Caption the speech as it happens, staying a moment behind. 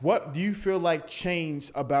What do you feel like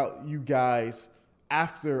changed about you guys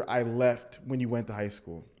after I left when you went to high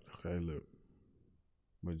school? Okay, look.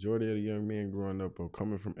 Majority of the young men growing up or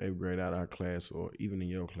coming from 8th grade out of our class or even in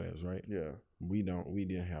your class, right? Yeah. We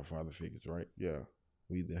didn't have father figures, right? Yeah.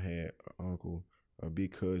 We either had an uncle, a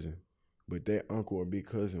big cousin, but that uncle or big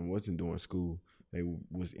cousin wasn't doing school. They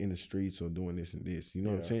was in the streets or doing this and this. You know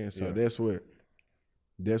what I'm saying? So that's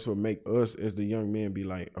what make us as the young men be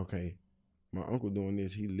like, okay, my uncle doing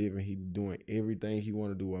this, he living, he doing everything he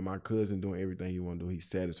want to do, or my cousin doing everything he want to do. He's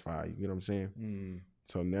satisfied. You get what I'm saying? Mm.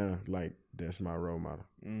 So now, like, that's my role model.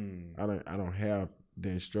 Mm. I don't have the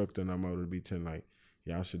instructor no more to be telling, like,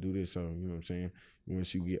 y'all should do this. So, you know what I'm saying?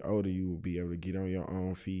 Once you get older, you will be able to get on your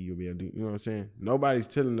own feet. You'll be able to do, you know what I'm saying? Nobody's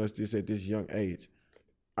telling us this at this young age.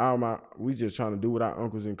 We just trying to do what our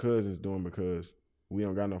uncles and cousins doing because we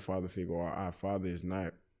don't got no father figure, or our father is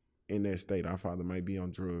not in that state. Our father might be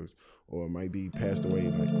on drugs or might be passed away,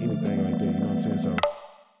 like anything like that. You know what I'm saying? So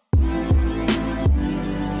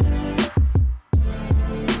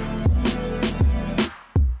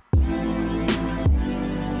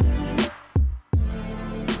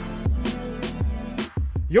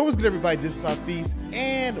Yo, what's good, everybody? This is Hafiz,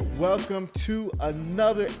 and welcome to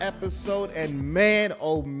another episode. And man,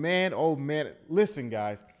 oh man, oh man. Listen,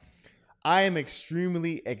 guys, I am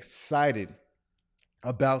extremely excited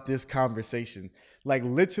about this conversation. Like,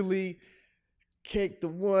 literally, cake the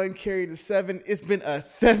 1, carry the 7. It's been a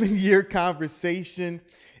 7-year conversation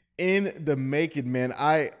in the making, man.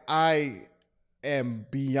 I am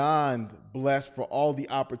beyond blessed for all the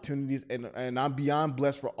opportunities, and I'm beyond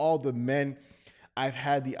blessed for all the men I've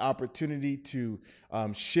had the opportunity to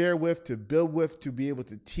share with, to build with, to be able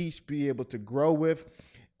to teach, be able to grow with.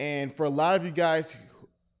 And for a lot of you guys,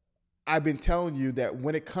 I've been telling you that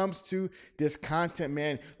when it comes to this content,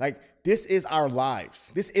 man, like, this is our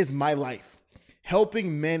lives. This is my life.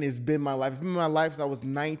 Helping men has been my life. It's been my life since I was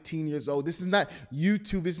 19 years old. This is not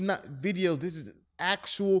YouTube. This is not videos. This is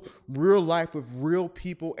actual real life with real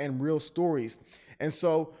people and real stories. And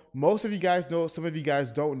so most of you guys know, some of you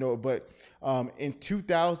guys don't know, but in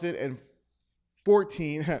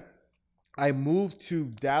 2014, I moved to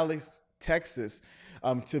Dallas, Texas,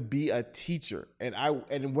 to be a teacher. And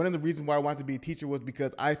one of the reasons why I wanted to be a teacher was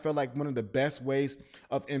because I felt like one of the best ways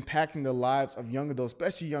of impacting the lives of young adults,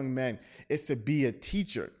 especially young men, is to be a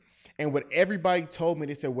teacher. And what everybody told me,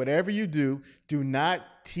 they said, whatever you do, do not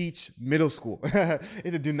teach middle school. They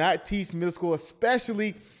said, do not teach middle school,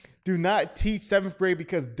 especially do not teach 7th grade,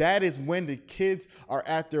 because that is when the kids are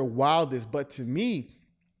at their wildest. But to me,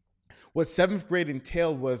 what 7th grade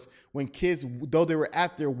entailed was when kids, though they were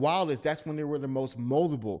at their wildest, that's when they were the most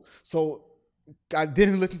moldable. So I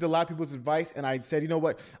didn't listen to a lot of people's advice, and I said, you know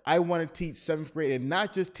what? I want to teach 7th grade, and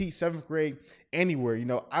not just teach 7th grade anywhere. You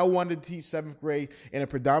know, I wanted to teach 7th grade in a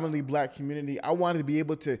predominantly black community. I wanted to be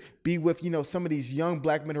able to be with, some of these young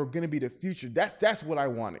black men who are going to be the future. That's what I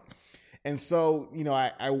wanted. And so,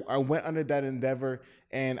 I went under that endeavor,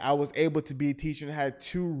 and I was able to be a teacher and had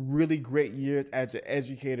 2 really great years as an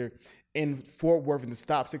educator in Fort Worth, in the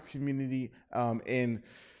Stop 6 community in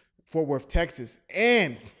Fort Worth, Texas.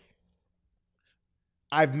 And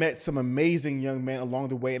I've met some amazing young men along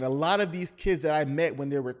the way. And a lot of these kids that I met when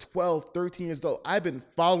they were 12, 13 years old, I've been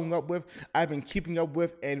following up with, I've been keeping up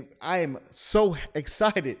with, and I am so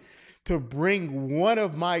excited to bring one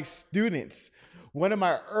of my students, one of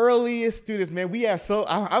my earliest students, man.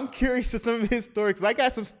 I'm curious to some of his stories, because I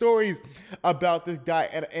got some stories about this guy.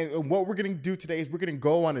 And what we're going to do today is we're going to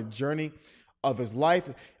go on a journey of his life,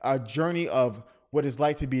 a journey of what it's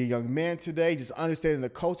like to be a young man today, just understanding the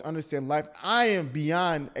culture, understanding life. I am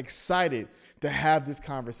beyond excited to have this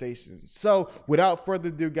conversation. So without further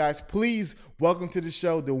ado, guys, please welcome to the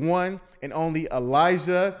show the one and only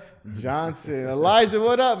Elijah Johnson. Elijah,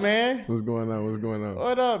 what up, man? What's going on?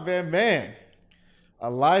 What up, man?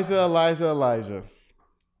 Elijah.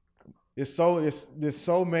 There's so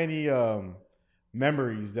many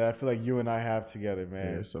memories that I feel like you and I have together,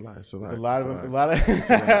 man. Yeah, it's a lot.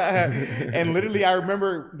 And literally, I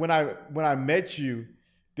remember when I met you,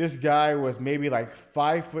 this guy was maybe like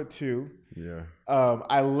 5'2". Yeah.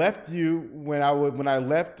 I left you when I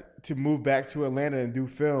left to move back to Atlanta and do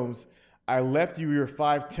films. I left you were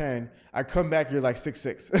 5'10". I come back, you're like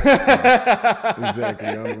 6'6".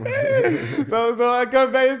 Exactly. So I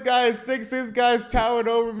come back, this guy is 6'6". This guy's towering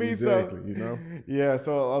over me. Exactly. Yeah.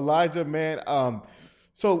 So Elijah, man.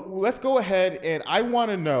 So let's go ahead, and I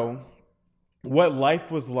want to know what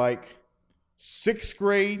life was like 6th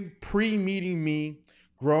grade, pre-meeting me,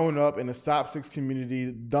 growing up in the Stop 6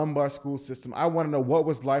 community, Dunbar school system. I want to know what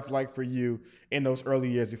was life like for you in those early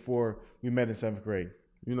years before we met in 7th grade.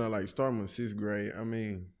 You know, like starting with 6th grade, I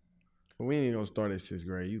mean, we ain't gonna start at 6th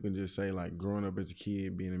grade. You can just say like growing up as a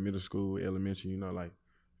kid, being in middle school, elementary, you know, like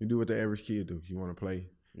you do what the average kid do. You want to play,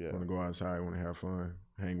 you want to go outside, want to have fun,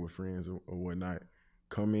 hang with friends or whatnot.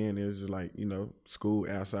 Come in, it's just like, you know, school,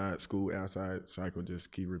 outside, cycle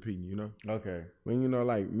just keep repeating, you know? Okay. When, you know,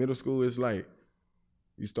 like middle school, it's like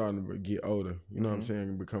you starting to get older, you know what I'm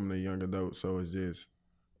saying, becoming a young adult. So it's just,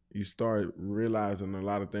 you start realizing a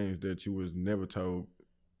lot of things that you was never told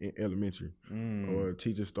in elementary, or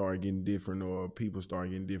teachers start getting different, or people start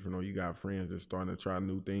getting different, or you got friends that starting to try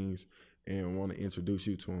new things and want to introduce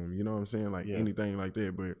you to them. You know what I'm saying? Like anything like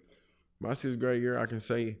that. But my 6th grade year, I can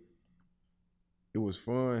say it was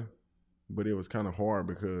fun, but it was kind of hard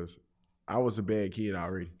because I was a bad kid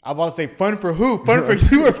already. I was about to say fun for who? Fun for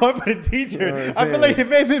you or fun for the teacher? You know I feel like it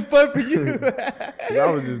may have been fun for you. I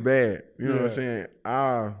was just bad. You know what I'm saying?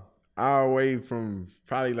 All the way from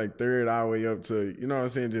probably like 3rd all the way up to, you know what I'm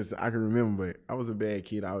saying, just I can remember, but I was a bad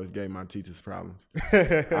kid. I always gave my teachers problems.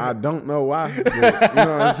 I don't know why, but you know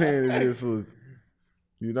what I'm saying? It just was,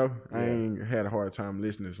 you know, I ain't had a hard time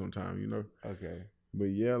listening sometimes, you know? Okay. But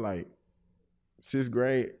yeah, like 6th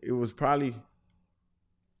grade, it was probably,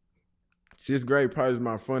 6th grade probably was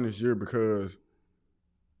my funnest year because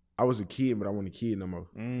I was a kid, but I wasn't a kid no more.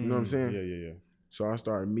 You know what I'm saying? Yeah. So I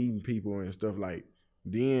started meeting people and stuff like,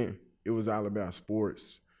 then it was all about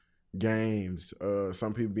sports, games,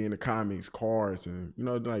 some people be into comics, cars, and, you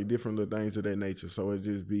know, like different little things of that nature. So it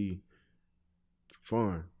just be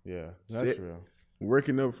fun. Yeah, that's real.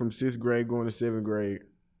 Working up from 6th grade, going to 7th grade,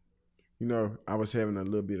 you know, I was having a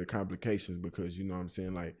little bit of complications because, you know what I'm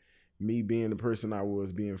saying, like, me being the person I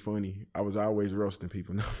was, being funny, I was always roasting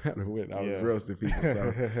people no matter what. I was roasting people.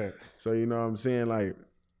 So, you know what I'm saying, like,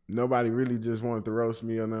 nobody really just wanted to roast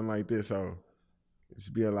me or nothing like this. So it's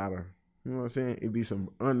be a lot of, you know what I'm saying? It'd be some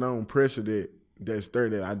unknown pressure that's there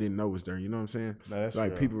that I didn't know was there. You know what I'm saying? No, that's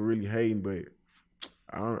like real. People really hating, but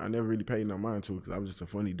I never really paid no mind to it because I was just a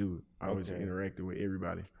funny dude. I was just interacting with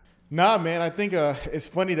everybody. Nah, man, I think it's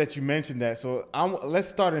funny that you mentioned that. So let's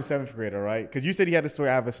start in 7th grade, all right? Because you said you had a story.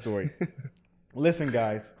 I have a story. Listen,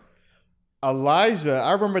 guys. Elijah,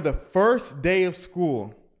 I remember the first day of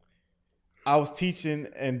school, I was teaching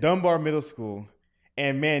in Dunbar Middle School.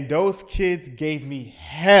 And man, those kids gave me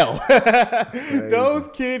hell. Those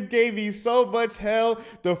kids gave me so much hell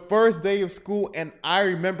the first day of school. And I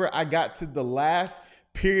remember I got to the last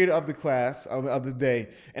period of the class of the day,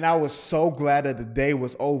 and I was so glad that the day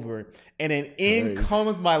was over. And then in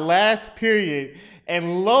comes my last period,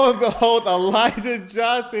 and lo and behold, Elijah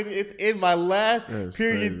Johnson is in my last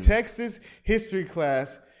period Texas history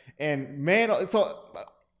class. And man, so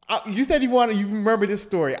you said you remember this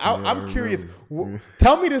story. I'm curious.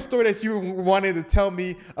 Tell me the story that you wanted to tell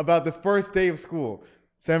me about the first day of school,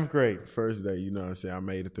 7th grade. First day, you know what I'm saying, I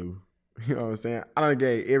made it through. You know what I'm saying? I done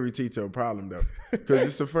gave every teacher a problem though, because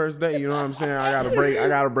it's the first day. You know what I'm saying? I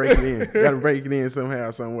gotta break it in. Gotta break it in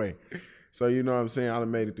somehow, some way. So you know what I'm saying? I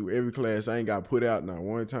done made it through every class. I ain't got put out not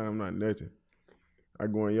one time, not nothing. I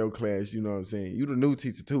go in your class. You know what I'm saying? You the new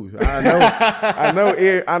teacher too. I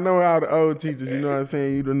know all the old teachers. You know what I'm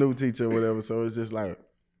saying? You the new teacher or whatever. So it's just like,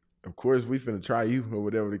 of course we finna try you or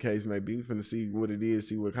whatever the case may be. We finna see what it is,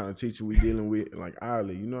 see what kind of teacher we dealing with, like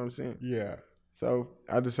hourly. You know what I'm saying? Yeah. So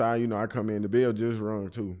I decided, you know, I come in, the bell just rung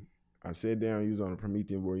too. I sat down, you was on a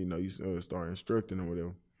Promethean board, you know, you start instructing or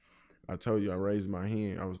whatever. I told you, I raised my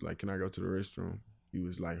hand. I was like, can I go to the restroom? You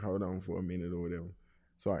was like, hold on for a minute or whatever.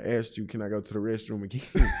 So I asked you, can I go to the restroom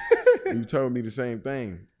again? You told me the same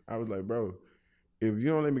thing. I was like, bro, if you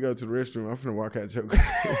don't let me go to the restroom, I'm finna walk out your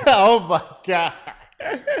class. Oh my God.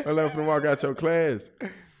 I'm finna walk out your class.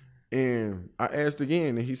 And I asked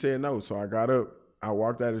again, and he said no. So I got up. I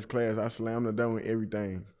walked out of his class. I slammed the door and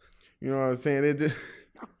everything. You know what I'm saying? It just,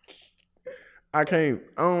 I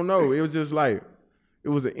don't know. It was just like, it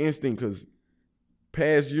was an instinct because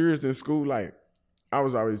past years in school, like, I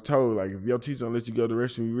was always told, like, if your teacher don't let you go to the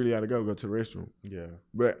restroom, you really got to go to the restroom. Yeah.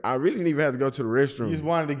 But I really didn't even have to go to the restroom. You just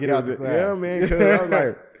wanted to get out the class. Yeah, man, because I was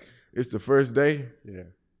like, it's the first day. Yeah.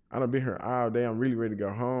 I done been here all day. I'm really ready to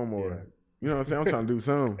go home or, you know what I'm saying? I'm trying to do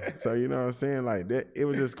something. So, you know what I'm saying? Like, that, it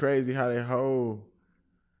was just crazy how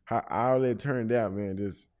all that turned out, man.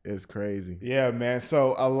 It's crazy. Yeah, man.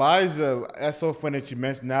 So Elijah, that's so funny that you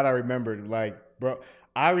mentioned that. I remembered, like, bro,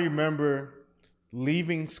 I remember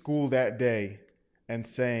leaving school that day and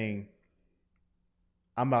saying,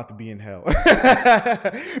 I'm about to be in hell.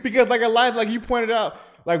 Because like Elijah, like you pointed out,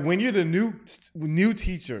 like when you're the new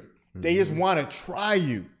teacher, they just want to try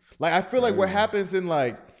you. Like I feel like what happens in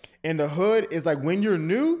the hood is like when you're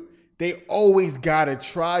new, they always gotta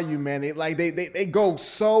try you, man. They go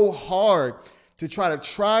so hard to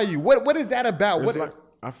try you? What is that about?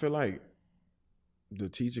 I feel like the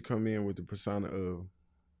teacher come in with the persona of,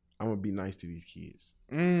 I'm gonna be nice to these kids.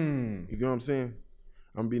 You know what I'm saying?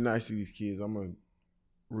 I'm gonna be nice to these kids. I'm gonna,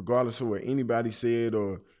 regardless of what anybody said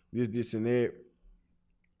or this and that,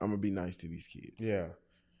 I'm gonna be nice to these kids. Yeah.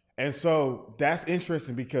 And so that's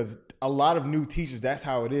interesting because a lot of new teachers, that's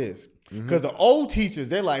how it is. Because the old teachers,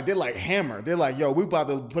 they're like hammer. They're like, yo, we about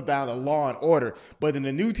to put down the law and order. But then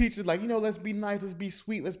the new teachers, like, let's be nice, let's be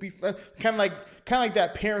sweet, let's be fun. Kind of like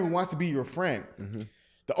that parent who wants to be your friend.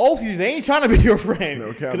 The old teachers, they ain't trying to be your friend.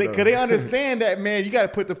 Because they understand that, man, you got to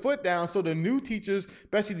put the foot down. So the new teachers,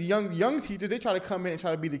 especially the young teachers, they try to come in and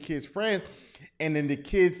try to be the kids' friends. And then the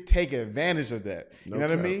kids take advantage of that. You know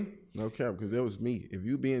what I mean? No cap, because that was me. If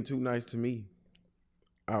you being too nice to me,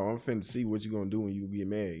 I'm finna see what you gonna do when you get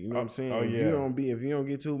mad. You know what I'm saying? If you don't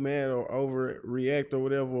get too mad or overreact or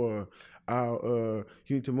whatever, or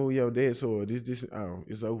you need to move your desk or this,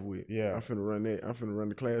 it's over with. Yeah. I'm finna run that. I'm finna run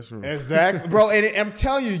the classroom. Exactly, bro. And I'm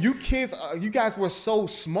telling you, you kids, you guys were so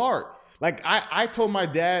smart. Like I told my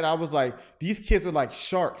dad, I was like, these kids are like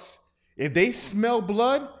sharks. If they smell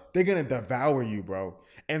blood, they're gonna devour you, bro.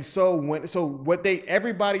 And so what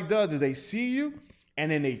everybody does is they see you and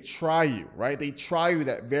then they try you, right? They try you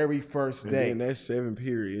that very first day. And then that 7th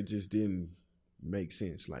period, it just didn't make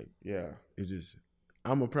sense. Like, it just,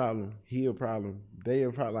 I'm a problem, he a problem, they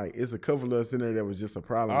a problem. Like, it's a couple of us in there that was just a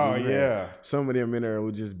problem. Oh, yeah. Some of them in there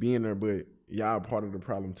would just be in there, but y'all part of the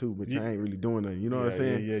problem too, but y'all ain't really doing nothing. You know what I'm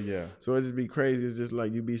saying? Yeah. So it just be crazy. It's just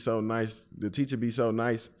like you be so nice. The teacher be so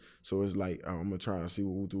nice. So it's like, I'm going to try and see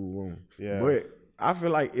what we do wrong. Yeah. But I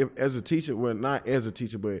feel like if as a teacher, well, not as a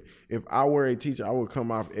teacher, but if I were a teacher, I would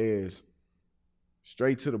come off as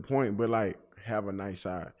straight to the point, but like have a nice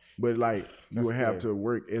side. But like you would have to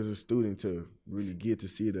work as a student to really get to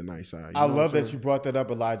see the nice side. I love that you brought that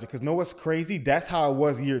up, Elijah, because know what's crazy? That's how it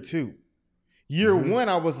was year 2. Year 1,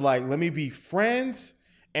 I was like, let me be friends.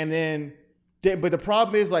 And then, but the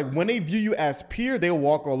problem is like when they view you as peer, they'll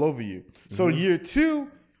walk all over you. So year 2,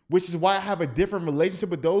 which is why I have a different relationship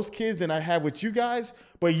with those kids than I have with you guys.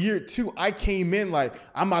 But year 2, I came in like,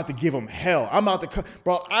 I'm about to give them hell. I'm about to,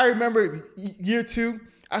 bro, I remember year 2,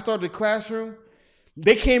 I started the classroom.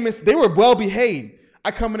 They came in, they were well behaved.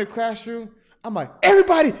 I come in the classroom, I'm like,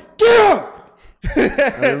 everybody get up.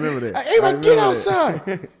 I remember that. Everybody get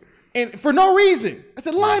outside. And for no reason. I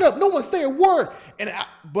said, line up. No one say a word.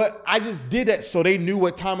 But I just did that so they knew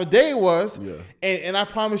what time of day it was. Yeah. And I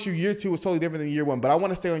promise you, year 2 was totally different than year 1. But I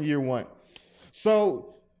want to stay on year 1.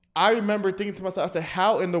 So I remember thinking to myself, I said,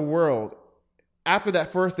 how in the world, after that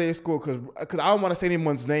first day of school, because I don't want to say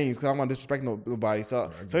anyone's names because I don't want to disrespect nobody. So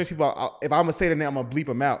these people, if I'm going to say their name, I'm going to bleep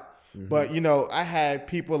them out. But, I had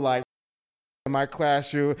people like in my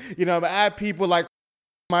classroom. I had people like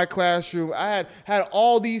my classroom. I had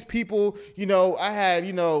all these people, I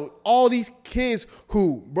had, all these kids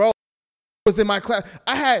who, bro, was in my class.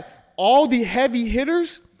 I had all the heavy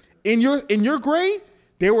hitters in your grade.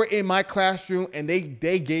 They were in my classroom and they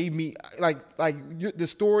gave me the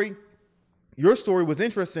story. Your story was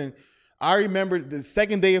interesting. I remember the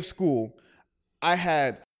second day of school, I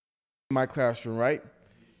had in my classroom, right?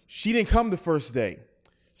 She didn't come the first day.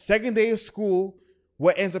 Second day of school,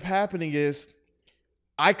 what ends up happening is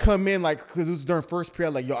I come in because it was during first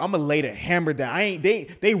period, like, yo, I'm gonna lay the hammer down.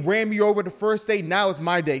 They ran me over the first day. Now it's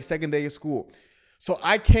my day, second day of school. So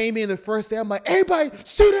I came in the first day. I'm like, everybody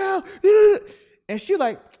sit down. And she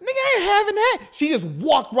like, nigga, I ain't having that. She just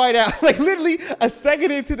walked right out. Like literally a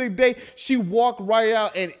second into the day, she walked right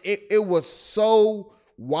out. And it was so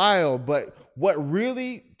wild. But what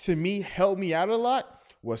really, to me, helped me out a lot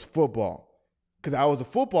was football. Because I was a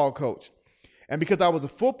football coach. And because I was a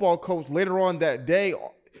football coach later on that day,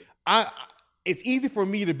 it's easy for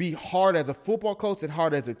me to be hard as a football coach and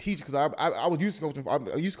hard as a teacher because I was used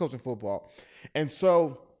to coaching football. And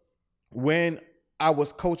so when I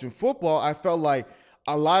was coaching football, I felt like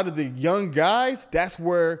a lot of the young guys, that's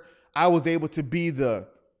where I was able to be the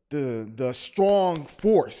strong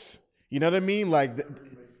force. You know what I mean?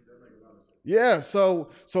 Yeah. So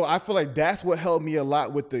I feel like that's what helped me a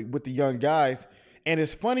lot with the young guys. And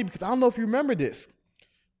it's funny because I don't know if you remember this.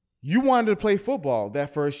 You wanted to play football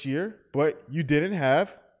that first year, but you didn't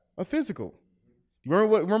have a physical. You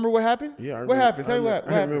remember what happened? Yeah. What happened? Tell me what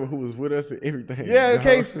happened. I remember who was with us and everything. Yeah,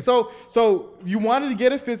 okay. So you wanted to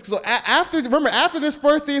get a physical. So after this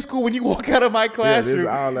first day of school, when you walk out of my classroom, this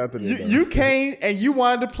all after you came and you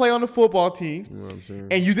wanted to play on the football team. You know what I'm saying?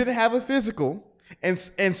 And you didn't have a physical. And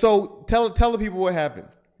so tell the people what happened.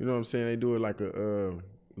 You know what I'm saying? They do it like a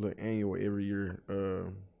little annual every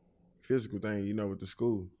year physical thing, with the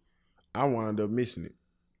school. I wound up missing it.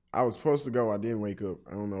 I was supposed to go. I didn't wake up.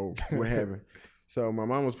 I don't know what happened. So my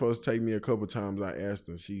mom was supposed to take me a couple times. I asked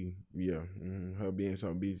her. Her being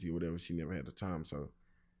so busy or whatever, she never had the time. So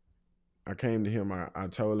I came to him. I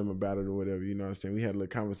told him about it or whatever. You know what I'm saying? We had a little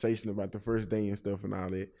conversation about the first day and stuff and all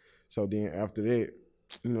that. So then after that,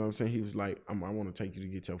 you know what I'm saying? He was like, I want to take you to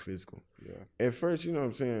get your physical. Yeah. At first, you know what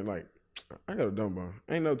I'm saying? Like, I got a dumb bone.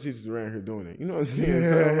 Ain't no teachers around here doing it. You know what I'm saying?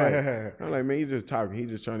 So I'm like, man, he's just talking. He's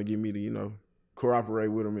just trying to get me to, you know, cooperate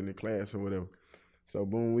with him in the class or whatever. So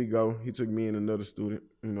boom, we go. He took me and another student.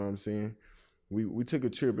 You know what I'm saying? We took a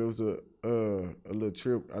trip. It was a little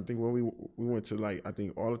trip. I think when we went to like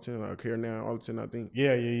Arlington or Carolina, Arlington. I think.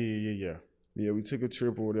 Yeah. Yeah, we took a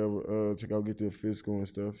trip or whatever to go get the physical and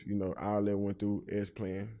stuff. You know, all that went through as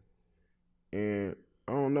planned. And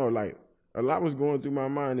I don't know, like a lot was going through my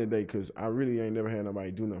mind that day because I really ain't never had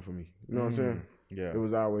nobody do nothing for me. You know what I'm saying? Yeah. It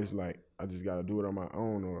was always like I just got to do it on my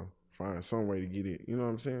own or find some way to get it. You know what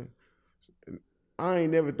I'm saying? I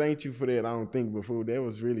ain't never thanked you for that, I don't think, before. That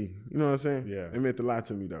was really, you know what I'm saying? Yeah. It meant a lot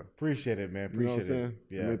to me, though. Appreciate it, man. You know what I'm saying?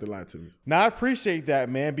 Yeah. It meant a lot to me. Now, I appreciate that,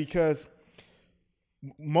 man, because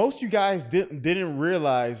most of you guys didn't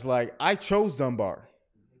realize, like, I chose Dunbar.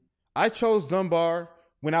 I chose Dunbar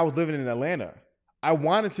when I was living in Atlanta. I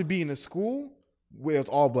wanted to be in a school where it's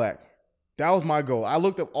all black. That was my goal. I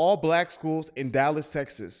looked up all black schools in Dallas,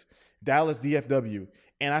 Texas, Dallas DFW,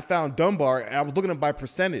 and I found Dunbar, and I was looking up by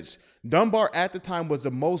percentage. Dunbar at the time was the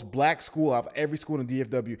most black school out of every school in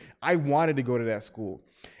DFW. I wanted to go to that school.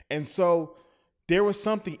 And so there was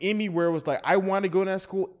something in me where it was like, I wanted to go to that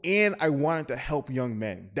school and I wanted to help young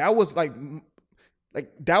men. That was like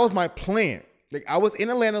that was my plan. Like I was in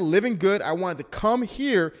Atlanta living good. I wanted to come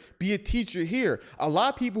here, be a teacher here. A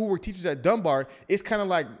lot of people who were teachers at Dunbar, it's kind of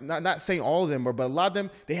like, not saying all of them, but a lot of them,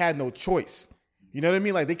 they had no choice. You know what I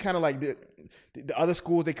mean? Like they kind of like the other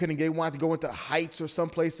schools they couldn't get, wanted to go into Heights or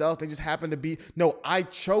someplace else. They just happened to be, no, I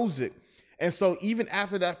chose it. And so even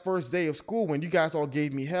after that first day of school, when you guys all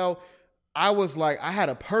gave me hell, I was like, I had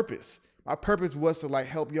a purpose. My purpose was to like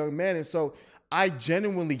help young men. And so I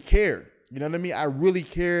genuinely cared. You know what I mean? I really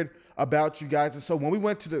cared about you guys. And so when we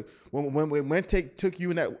went to took you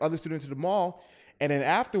and that other student to the mall, and then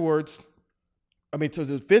afterwards, to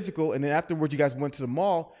the physical, and then afterwards you guys went to the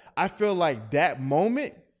mall, I feel like that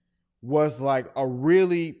moment was like a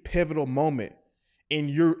really pivotal moment in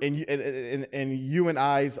you and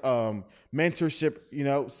I's mentorship, you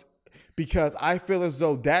know, because I feel as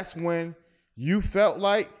though that's when you felt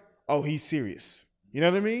like, oh, he's serious. You know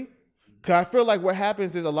what I mean? Because I feel like what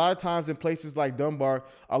happens is a lot of times in places like Dunbar,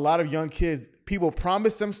 a lot of young kids, people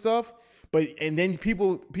promise them stuff, and then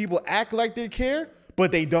people act like they care,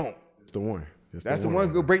 but they don't. It's the one. That's the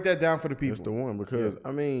one. Go break that down for the people. That's the one because,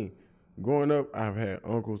 I mean, growing up, I've had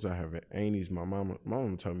uncles, I have had aunties. My mama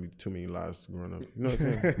told me too many lies growing up. You know what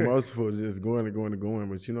I'm saying? Most people just going. But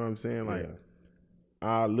you know what I'm saying? Like,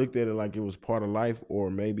 I looked at it like it was part of life, or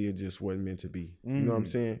maybe it just wasn't meant to be. You know what I'm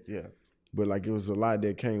saying? Yeah. But like it was a lot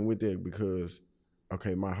that came with that because,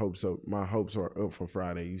 okay, my hopes are up for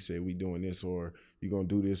Friday. You said we doing this, or you gonna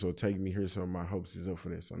do this, or take me here. So my hopes is up for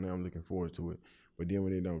this. So now I'm looking forward to it. But then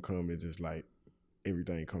when it don't come, it's just like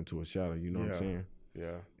everything come to a shadow. You know what I'm saying?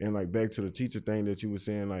 Yeah. And like back to the teacher thing that you were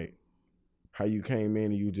saying, like how you came in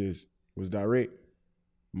and you just was direct.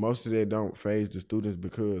 Most of that don't phase the students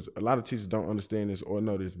because a lot of teachers don't understand this or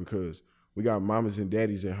know this because we got mamas and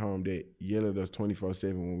daddies at home that yell at us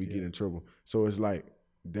 24/7 when we get in trouble. So it's like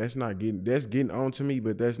that's getting on to me,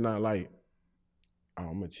 but that's not like, oh,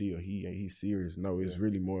 I'm gonna chill. He's serious. No, it's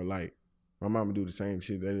really more like my mama do the same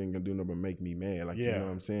shit. That ain't gonna do nothing but make me mad. Like you know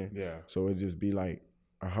what I'm saying? Yeah. So it just be like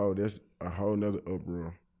that's a whole nother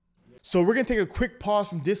uproar. So we're going to take a quick pause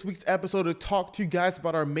from this week's episode to talk to you guys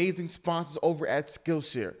about our amazing sponsors over at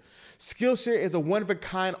Skillshare. Skillshare is a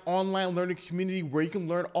one-of-a-kind online learning community where you can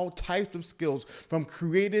learn all types of skills, from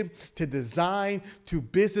creative to design to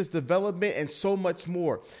business development and so much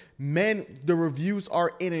more. Man, the reviews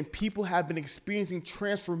are in and people have been experiencing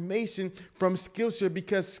transformation from Skillshare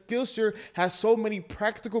because Skillshare has so many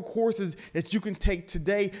practical courses that you can take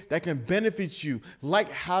today that can benefit you,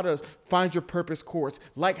 like how to find your purpose course,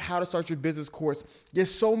 like how to start your business course.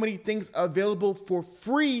 There's so many things available for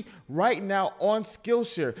free right now on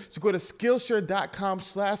Skillshare. So go to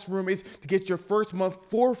Skillshare.com/roommates to get your first month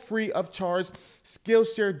for free of charge.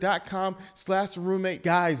 Skillshare.com/roommate.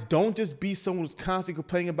 Guys, don't just be someone who's constantly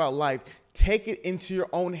complaining about life. Take it into your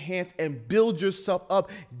own hands and build yourself up.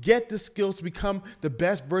 Get the skills to become the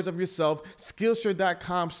best version of yourself.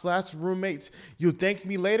 Skillshare.com/roommates. You'll thank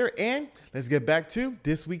me later. And let's get back to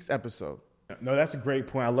this week's episode. No, that's a great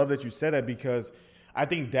point. I love that you said that because I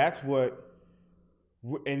think that's what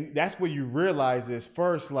And that's what you realize is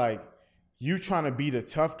first, like, you trying to be the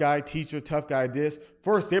tough guy teacher, tough guy this.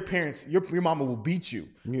 First, their parents, your mama will beat you.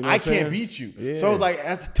 You know I what I'm can't saying? beat you. Yeah. So, like,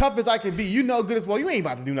 as tough as I can be, you know good as well, you ain't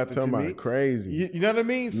about to do nothing Talking to about me. crazy. You know what I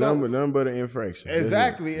mean? So none but an infraction.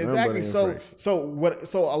 exactly. So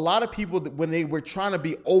a lot of people, when they were trying to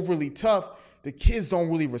be overly tough, the kids don't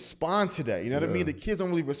really respond to that. You know what I mean? The kids don't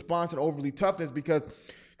really respond to the overly toughness because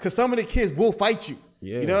some of the kids will fight you.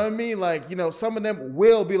 Yeah. You know what I mean? Like, you know, some of them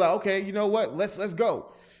will be like, okay, you know what? Let's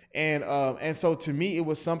go. And so to me, it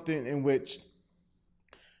was something in which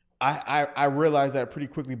I realized that pretty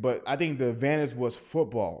quickly. But I think the advantage was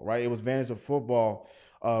football, right? It was advantage of football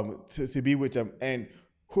to be with them. And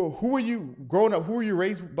who were you growing up? Who were you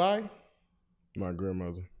raised by? My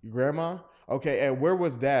grandmother. Your grandma? Okay, and where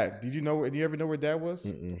was Dad? Did you know? Did you ever know where Dad was?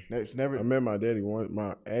 Never. I met my daddy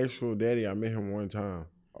my actual daddy. I met him one time.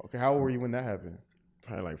 Okay, how old were you when that happened?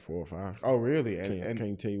 Probably like 4 or 5. Oh, really? I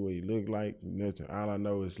can't tell you what he looked like. Nothing. All I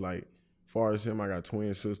know is like, far as him, I got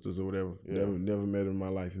twin sisters or whatever. Yeah. Never met him in my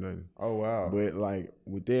life. Nothing. Oh wow. But like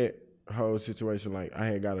with that whole situation, like I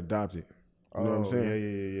had got adopted. You know what I'm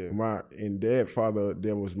saying? Yeah. And that father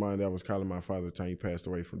that was mine. That was calling my father the time he passed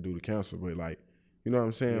away from due to cancer. But like, you know what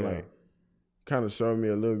I'm saying? Like, kind of showed me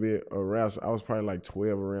a little bit around. I was probably like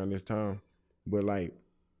 12 around this time. But like,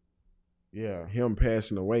 him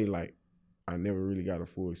passing away, like, I never really got a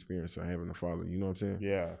full experience of having a father. You know what I'm saying?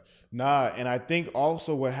 Yeah. Nah, and I think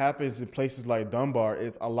also what happens in places like Dunbar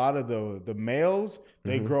is a lot of the males,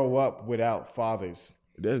 they grow up without fathers.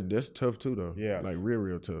 That's tough too, though. Yeah. Like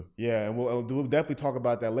real tough. Yeah, and we'll definitely talk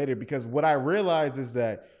about that later because what I realize is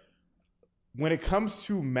that when it comes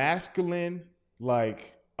to masculine,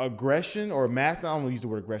 like, aggression or masculine, I don't want to use the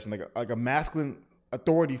word aggression, like a masculine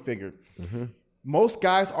authority figure, most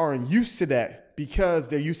guys aren't used to that because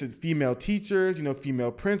they're used to female teachers, you know,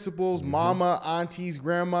 female principals, mama, aunties,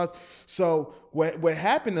 grandmas. So what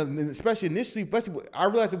happened, especially initially, I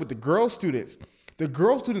realized it with the girl students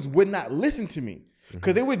would not listen to me.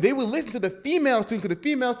 Because they would listen to the female students, because the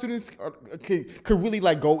female students could really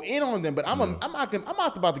like go in on them. But I'm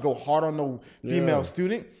not about to go hard on no female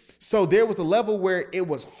student. So there was a level where it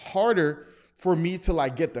was harder for me to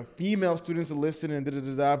like get the female students to listen and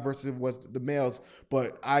versus it was the males.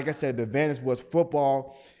 But like I said, the advantage was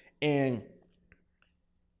football. And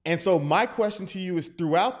so my question to you is,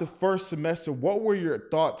 throughout the first semester, what were your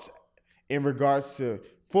thoughts in regards to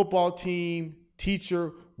football team,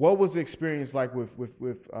 teacher? What was the experience like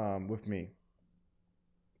with me?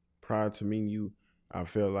 Prior to meeting you, I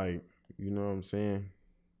felt like, you know what I'm saying,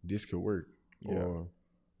 this could work. Or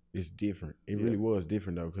it's different. It really was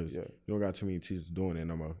different though, because you don't got too many teachers doing that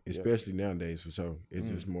no more. Especially nowadays, for sure. It's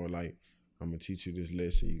just more like, I'm gonna teach you this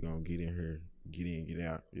lesson. You're gonna get in here, get in, get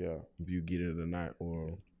out. Yeah. If you get it or not,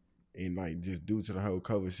 and like just due to the whole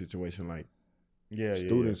COVID situation, like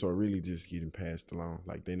students are really just getting passed along.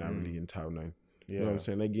 Like they're not really getting taught nothing. You know what I'm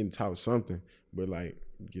saying? They getting taught something, but like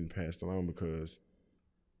getting passed along because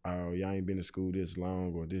y'all ain't been to school this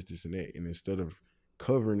long or this and that. And instead of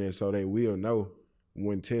covering it so they will know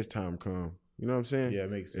when test time come, you know what I'm saying? Yeah,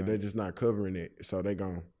 it makes sense. And they're just not covering it. So they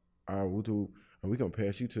gon', we gonna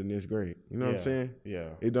pass you to the next grade. You know what I'm saying? Yeah.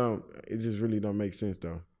 It just really don't make sense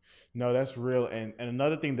though. No, that's real. And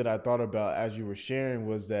another thing that I thought about as you were sharing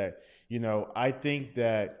was that, you know, I think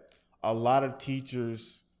that a lot of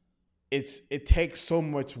teachers, it takes so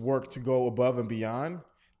much work to go above and beyond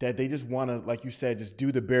that they just want to, like you said, just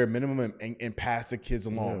do the bare minimum and pass the kids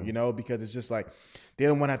along, you know, because it's just like they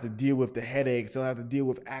don't want to have to deal with the headaches. They don't have to deal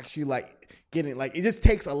with actually like getting, like, it just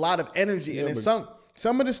takes a lot of energy. And then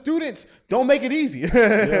some of the students don't make it easy. You know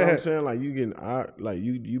what I'm saying? Like you getting out, like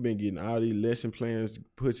you been getting all these lesson plans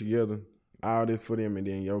put together, all this for them, and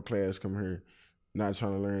then your class come here not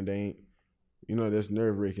trying to learn. They ain't, you know, that's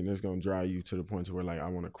nerve wracking. That's gonna drive you to the point to where like I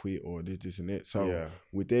want to quit or this and that. So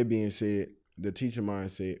with that being said, the teacher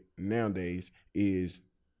mindset nowadays is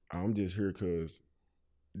I'm just here because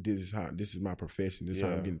this is my profession. This is how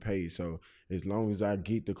I'm getting paid. So as long as I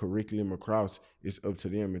get the curriculum across, it's up to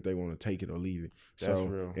them if they want to take it or leave it. That's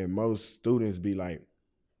real. And most students be like,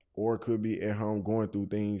 or could be at home going through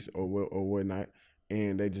things or whatnot,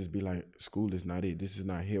 and they just be like, school is not it. This is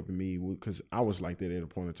not helping me, because I was like that at a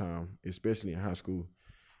point in time, especially in high school.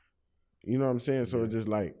 You know what I'm saying? So it's just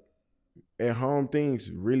like at home things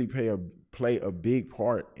really play a big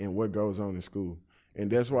part in what goes on in school. And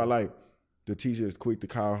that's why like the teacher is quick to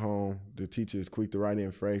call home, the teacher is quick to write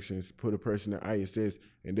infractions, put a person in ISS,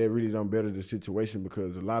 and that really don't better the situation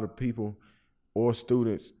because a lot of people or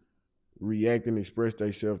students react and express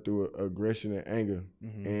themselves through aggression and anger.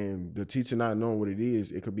 Mm-hmm. And the teacher not knowing what it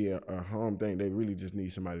is, it could be a harm thing. They really just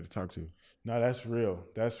need somebody to talk to. No, that's real.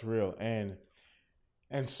 That's real. And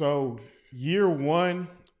so year one,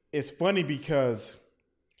 it's funny because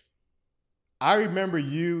I remember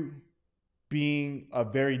you being a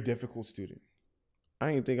very difficult student.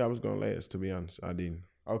 I didn't think I was going to last, to be honest. I didn't.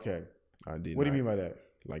 Okay. I didn't. What do you mean by that?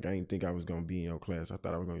 Like, I didn't think I was going to be in your class. I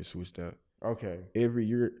thought I was going to get switched out. Okay. Every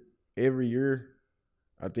year,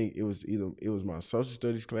 I think it was my social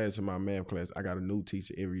studies class and my math class. I got a new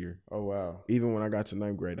teacher every year. Oh, wow. Even when I got to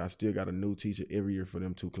 9th grade, I still got a new teacher every year for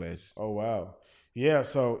them 2 classes. Oh, wow. Yeah,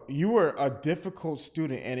 so you were a difficult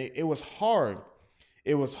student, and it was hard.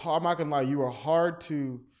 It was hard. I'm not going to lie. You were hard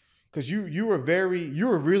to, because you were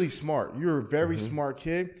really smart. You were a very smart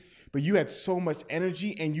kid, but you had so much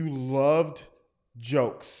energy, and you loved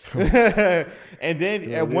jokes. And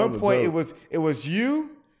then at one point, it was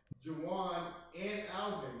you, Jawan, and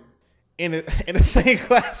Alvin in the same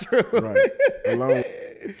classroom. Right. Alone.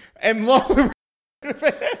 And long.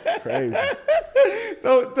 Crazy.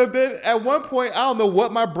 So then at one point, I don't know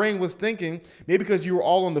what my brain was thinking. Maybe because you were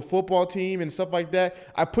all on the football team and stuff like that.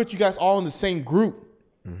 I put you guys all in the same group.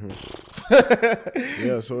 Mm-hmm.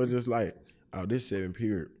 Yeah, so it's just like, oh, this 7th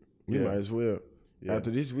period. We might as well. Yeah.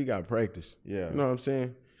 After this, we got practice. Yeah. You know what I'm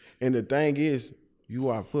saying? And the thing is, you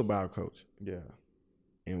are a football coach. Yeah.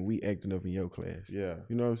 And we acting up in your class. Yeah.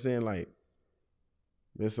 You know what I'm saying? Like,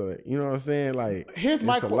 that's a, you know what I'm saying? Like, here's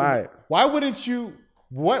my question. Why wouldn't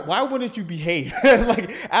you behave?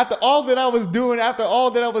 Like, after all that I was doing, after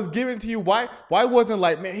all that I was giving to you, why wasn't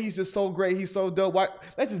like, man, he's just so great, he's so dope. Why?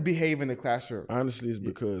 Let's just behave in the classroom. Honestly, it's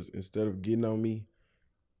because instead of getting on me,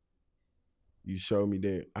 you showed me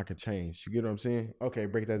that I could change. You get what I'm saying? Okay,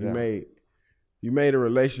 break that down. You made a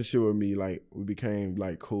relationship with me, like, we became,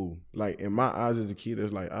 like, cool. Like, in my eyes as a kid,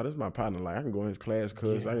 it's like, oh, this is my partner. Like, I can go in his class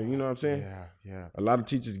because, you know what I'm saying? Yeah. A lot of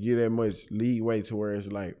teachers give that much leeway to where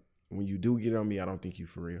it's like, when you do get on me, I don't think you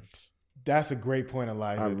for real. That's a great point,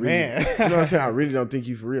 Elijah. Man. You know what I'm saying? I really don't think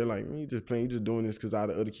you for real. Like, you just playing, you just doing this because all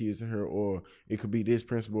the other kids in here, or it could be this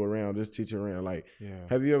principal around, this teacher around. Like,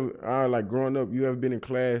 have you ever, like, growing up, you ever been in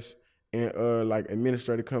class and like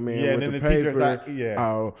administrator come in with the paper?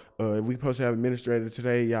 If we supposed to have administrator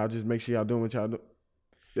today, y'all just make sure y'all doing what y'all do.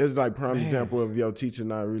 That's like prime example of your teacher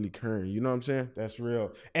not really caring. You know what I'm saying? That's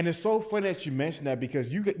real. And it's so funny that you mentioned that because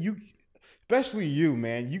you especially you,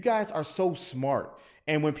 man, you guys are so smart.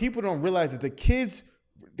 And when people don't realize that the kids,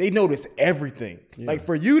 they notice everything. Yeah. Like,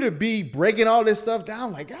 for you to be breaking all this stuff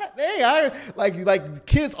down, like, God dang, like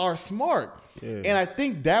kids are smart. Yeah. And I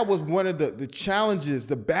think that was one of the challenges,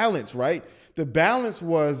 the balance, right? The balance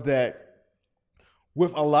was that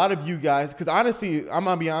with a lot of you guys, because honestly,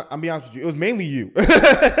 I'm be honest with you, it was mainly you.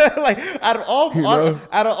 Like, out of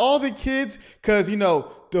all the kids, because, you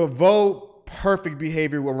know, DeVoe, perfect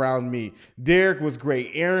behavior around me. Derek was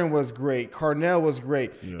great. Aaron was great. Carnell was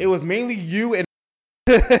great. Yeah. It was mainly you and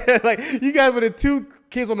like, you guys were the 2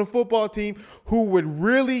 kids on the football team who would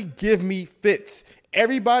really give me fits.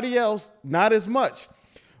 Everybody else, not as much.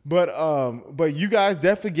 But you guys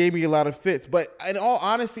definitely gave me a lot of fits. But in all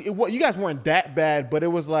honesty, you guys weren't that bad, but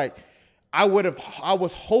it was like, I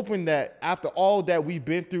was hoping that after all that we've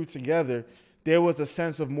been through together, there was a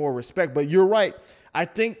sense of more respect. But you're right. I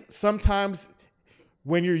think sometimes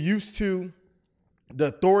when you're used to the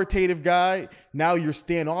authoritative guy, now you're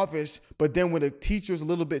standoffish. But then when a teacher's a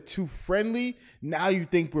little bit too friendly, now you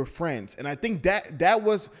think we're friends. And I think that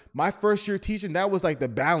was my first year teaching. That was like the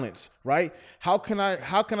balance, right? How can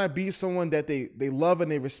I be someone that they love and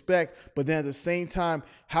they respect, but then at the same time,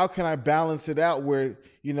 how can I balance it out where,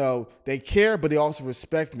 you know, they care, but they also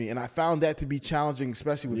respect me? And I found that to be challenging,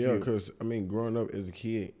 especially with you. Yeah, because, I mean, growing up as a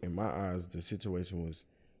kid, in my eyes, the situation was,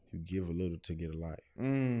 you give a little to get a lot. You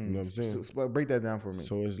know what I'm saying? So break that down for me.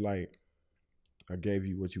 So it's like, I gave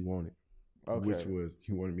you what you wanted, which was,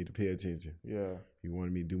 you wanted me to pay attention. Yeah. You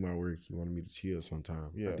wanted me to do my work. You wanted me to chill sometime.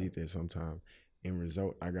 Yeah. I did that sometime. In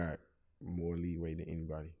result, I got more leeway than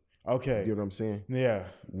anybody. Okay. You get what I'm saying? Yeah.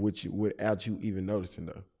 Without you even noticing,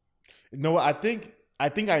 though. No, I think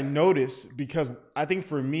I noticed because I think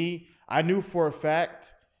for me, I knew for a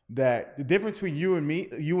fact that the difference between you and me,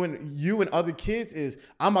 you and other kids is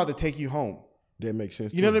I'm about to take you home. That makes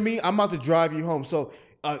sense. You know what I mean? I'm about to drive you home. So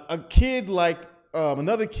a kid like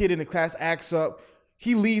another kid in the class acts up,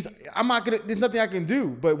 he leaves. There's nothing I can do.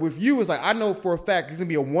 But with you, it's like, I know for a fact it's gonna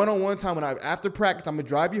be a one-on-one time after practice, I'm gonna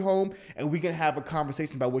drive you home and we can have a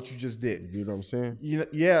conversation about what you just did. You know what I'm saying?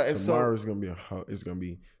 Yeah. And tomorrow's gonna be it's gonna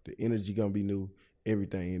be, the energy gonna be new.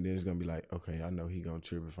 Everything, and then it's gonna be like, okay, I know he gonna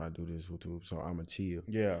trip if I do this, so I'm gonna chill.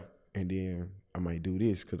 Yeah. And then I might do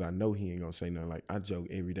this because I know he ain't gonna say nothing. Like I joke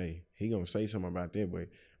every day. He gonna say something about that, but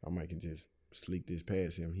I might can just sneak this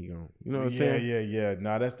past him. He gonna, you know what I'm saying? Yeah.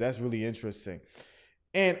 No, that's really interesting.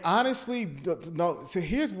 And honestly, no. So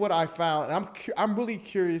here's what I found. And I'm really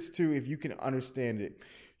curious too if you can understand it.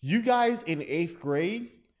 You guys in 8th grade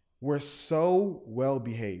were so well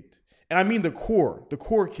behaved, and I mean the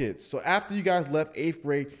core kids. So after you guys left 8th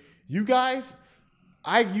grade, you guys.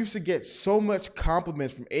 I used to get so much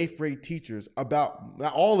compliments from 8th grade teachers about,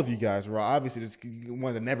 not all of you guys were obviously just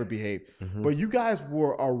ones that never behaved, but you guys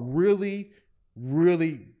were a really,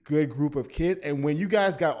 really good group of kids. And when you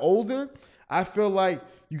guys got older, I feel like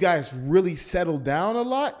you guys really settled down a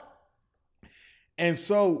lot. And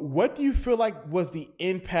so what do you feel like was the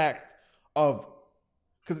impact of,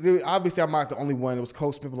 because obviously I'm not the only one, it was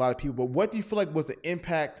Coach Smith, a lot of people, but what do you feel like was the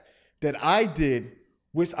impact that I did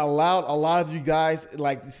which allowed a lot of you guys,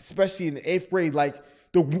 like especially in the 8th grade, like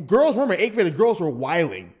the girls, remember 8th grade, the girls were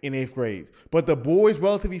wilding in 8th grade, but the boys,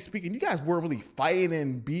 relatively speaking, you guys weren't really fighting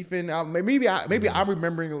and beefing. Maybe I'm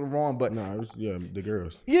remembering it wrong, but no, it was the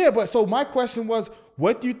girls. Yeah, but so my question was,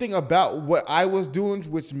 what do you think about what I was doing,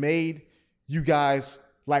 which made you guys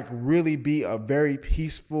like really be a very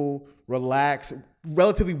peaceful, relaxed,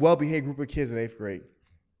 relatively well-behaved group of kids in 8th grade?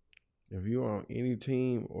 If you're on any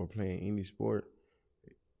team or playing any sport,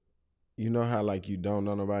 you know how like you don't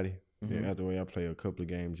know nobody? Then after I play a couple of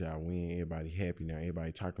games, y'all win, everybody happy now,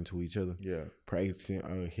 everybody talking to each other, practicing,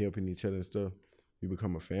 helping each other and stuff. You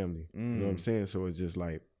become a family. You know what I'm saying? So it's just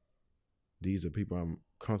like, these are people I'm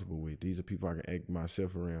comfortable with. These are people I can act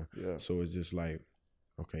myself around. Yeah. So it's just like,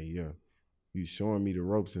 okay, you showing me the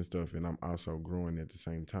ropes and stuff, and I'm also growing at the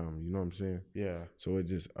same time. You know what I'm saying? Yeah. So it's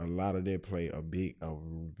just a lot of that play a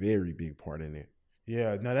very big part in it.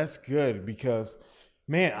 Yeah, no, that's good because,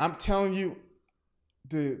 man, I'm telling you,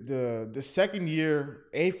 the second year,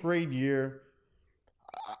 8th grade year,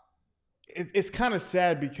 it's kind of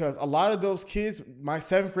sad because a lot of those kids, my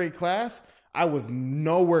 7th grade class, I was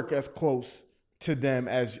nowhere as close to them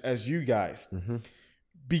as you guys.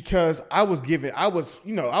 Because I was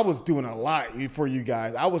doing a lot for you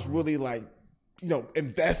guys. I was really like,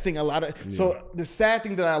 investing a lot of. Yeah. So the sad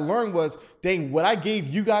thing that I learned was, dang, what I gave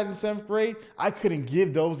you guys in 7th grade, I couldn't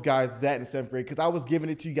give those guys that in 7th grade because I was giving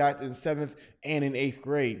it to you guys in 7th and in 8th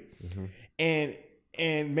grade. And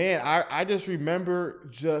man, I just remember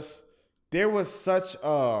there was such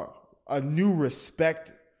a new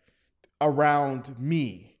respect around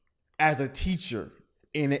me as a teacher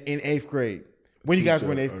in 8th grade. When you guys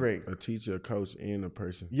were in 8th grade, a teacher, a coach, and a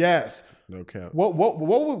person. Yes, no cap. What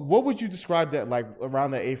would you describe that like around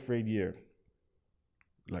the 8th grade year?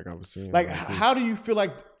 Like I was saying, like how do you feel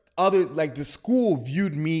like the school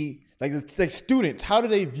viewed me, like the students? How do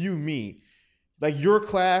they view me? Like your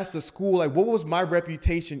class, the school, like what was my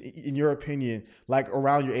reputation in your opinion, like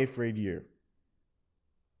around your 8th grade year?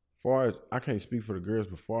 Far as I can't speak for the girls,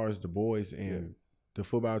 but far as the boys and the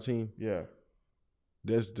football team,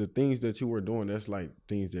 there's the things that you were doing, that's like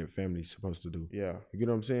things that family's supposed to do. Yeah. You get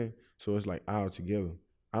what I'm saying? So it's like all together.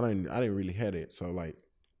 I didn't really have it. So like,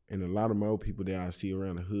 and a lot of my old people that I see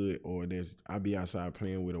around the hood, or I be outside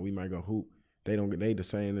playing with, or we might go hoop, they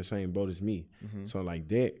the same boat as me. So like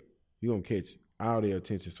that, you gonna catch all their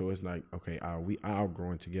attention. So it's like, okay, we all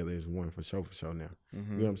growing together as one for sure now. You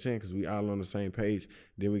know what I'm saying? Because we all on the same page.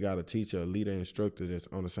 Then we got a teacher, a leader, instructor that's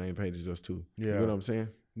on the same page as us too. Yeah. You know what I'm saying?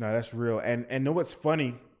 No, that's real. And know what's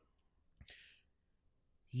funny?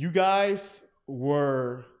 You guys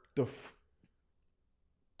were the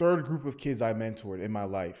third group of kids I mentored in my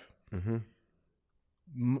life.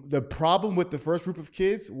 The problem with the first group of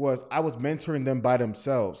kids was I was mentoring them by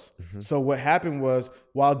themselves. So what happened was,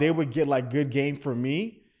 while they would get like good game from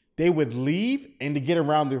me, they would leave and to get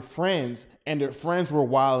around their friends, and their friends were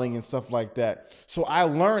wilding and stuff like that. So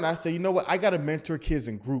I said, you know what? I got to mentor kids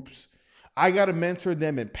in groups. I got to mentor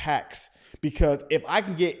them in packs, because if I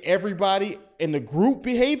can get everybody in the group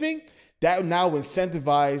behaving, that now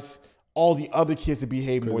incentivize all the other kids to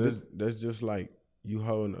behave more. That's just like you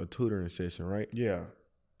holding a tutoring session, right? Yeah.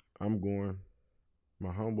 I'm going,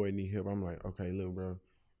 my homeboy need help. I'm like, okay, look, bro,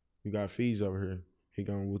 you got fees over here. He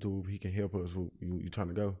he can help us. You trying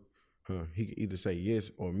to go? He can either say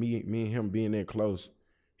yes, or me and him being that close,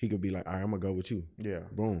 he could be like, all right, I'm gonna go with you. Yeah.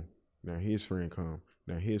 Boom. Now his friend come.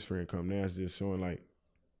 Now it's just showing like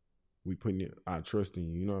we putting our trust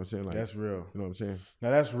in you. You know what I'm saying? Like, that's real. You know what I'm saying? Now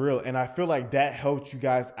that's real. And I feel like that helped you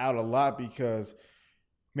guys out a lot because,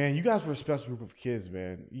 man, you guys were a special group of kids,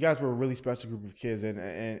 man. You guys were a really special group of kids.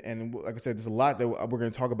 And like I said, there's a lot that we're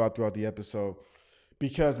going to talk about throughout the episode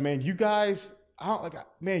because, man, you guys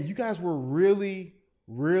were really,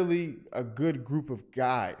 really a good group of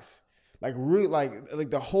guys. Like really, like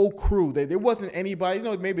the whole crew. There wasn't anybody.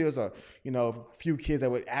 Maybe there was a few kids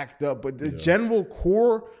that would act up, but the general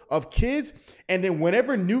core of kids. And then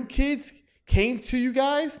whenever new kids came to you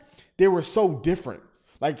guys, they were so different.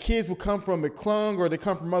 Like kids would come from McClung or they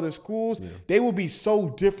come from other schools. Yeah. They will be so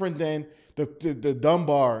different than the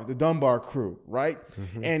Dunbar crew, right?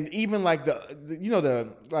 Mm-hmm. And even like the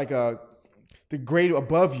grade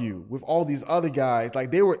above you with all these other guys,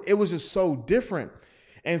 like it was just so different.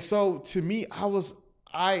 And so to me,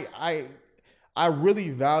 I really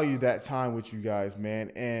value that time with you guys,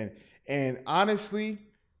 man. And honestly,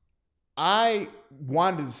 I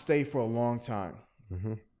wanted to stay for a long time.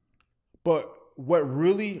 Mm-hmm. But what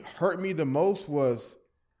really hurt me the most was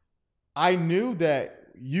I knew that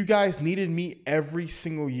you guys needed me every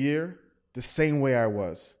single year the same way I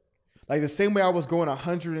was. Like the same way I was going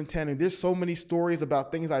 110. And there's so many stories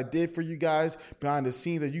about things I did for you guys behind the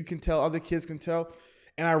scenes that you can tell, other kids can tell.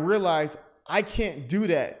 And I realized I can't do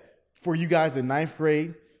that for you guys in 9th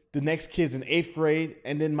grade, the next kids in 8th grade,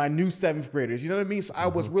 and then my new 7th graders. You know what I mean? So I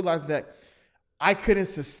was realizing that I couldn't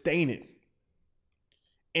sustain it.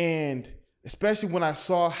 And especially when I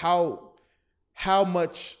saw how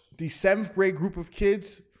much the 7th grade group of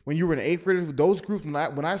kids, when you were in 8th graders with those groups,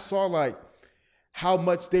 when I saw like how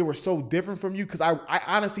much they were so different from you, because I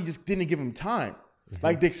honestly just didn't give them time. Mm-hmm.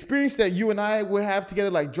 Like the experience that you and I would have together,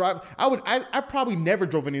 like drive, I probably never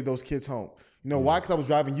drove any of those kids home. You know why? Because I was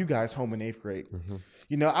driving you guys home in 8th grade.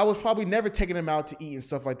 Mm-hmm. I was probably never taking them out to eat and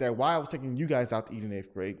stuff like that. Why I was taking you guys out to eat in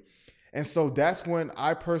 8th grade. And so that's when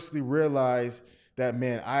I personally realized that,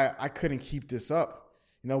 man, I couldn't keep this up.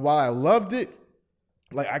 While I loved it,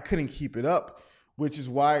 like I couldn't keep it up, which is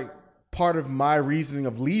why part of my reasoning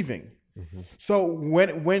of leaving. Mm-hmm. So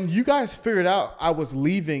when you guys figured out I was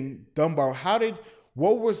leaving Dunbar,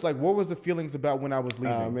 what was the feelings about when I was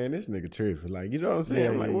leaving? Oh man, this nigga tripping. Like, you know what I'm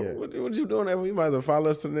saying? What you doing there? You might as well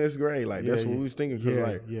follow us to the next grade. Like, that's what we was thinking.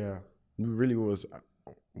 Cause we really was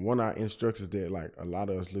one of our instructors that like a lot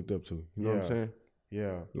of us looked up to. You know what I'm saying?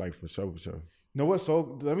 Yeah. Like for sure. You know what?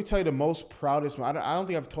 So let me tell you the most proudest one. I don't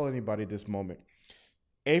think I've told anybody this moment.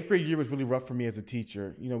 8th grade year was really rough for me as a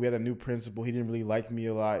teacher. We had a new principal. He didn't really like me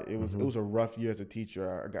a lot. It was a rough year as a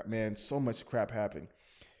teacher. I got, so much crap happened.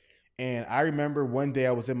 And I remember one day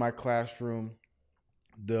I was in my classroom.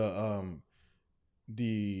 The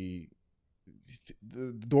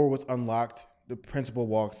door was unlocked. The principal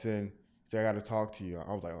walks in. Said, I got to talk to you.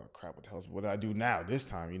 I was like, oh crap, what do I do now this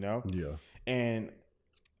time, Yeah. And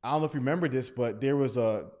I don't know if you remember this, but there was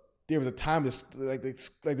a time like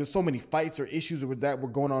there's so many fights or issues that were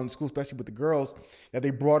going on in school, especially with the girls, that they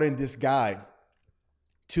brought in this guy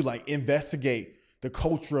to like investigate the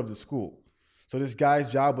culture of the school. So this guy's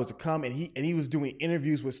job was to come and he was doing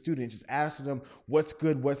interviews with students, just asking them what's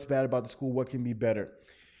good, what's bad about the school, what can be better.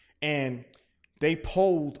 And they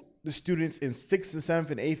polled the students in 6th and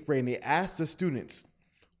 7th and 8th grade, and they asked the students,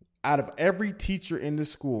 out of every teacher in the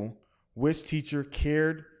school, which teacher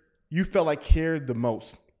you felt like cared the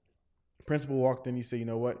most. The principal walked in, he said, you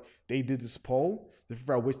know what? They did this poll to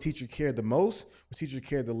figure out which teacher cared the most, which teacher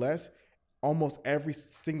cared the less. Almost every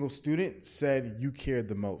single student said you cared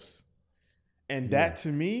the most. And that to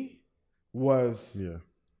me was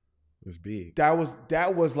it's big. That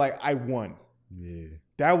was like I won. Yeah.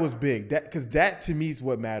 That was big. Because that to me is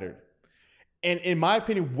what mattered. And in my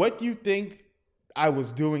opinion, what do you think I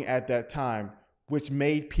was doing at that time which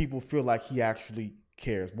made people feel like he actually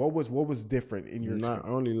cares? What was different in your experience? Not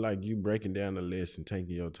only like you breaking down the list and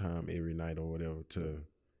taking your time every night or whatever to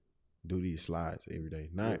do these slides every day.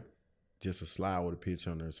 Not just a slide with a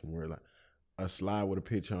picture on there somewhere, like a slide with a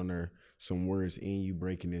picture on there, some words in you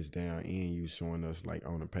breaking this down, and you showing us like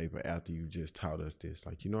on the paper after you just taught us this.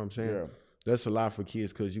 Like, you know what I'm saying? Yeah. That's a lot for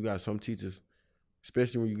kids because you got some teachers,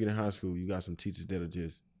 especially when you get in high school, you got some teachers that'll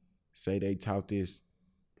just say they taught this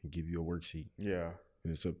and give you a worksheet. Yeah.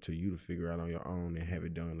 And it's up to you to figure out on your own and have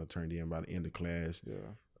it done or turned in by the end of class,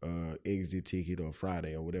 exit ticket or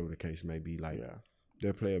Friday or whatever the case may be. Like,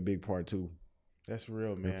 they play a big part too. That's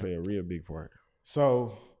real, man. They play a real big part.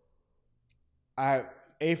 So,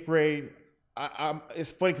 8th grade,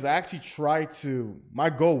 it's funny because I actually tried my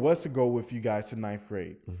goal was to go with you guys to 9th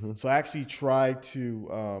grade. Mm-hmm. So I actually tried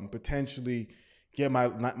to potentially get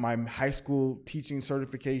my high school teaching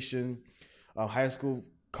certification, high school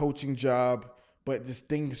coaching job, but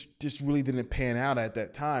things just really didn't pan out at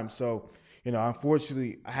that time. So,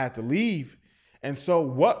 unfortunately I had to leave. And so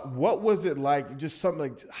what was it like, just something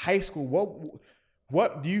like high school?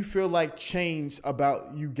 What do you feel like changed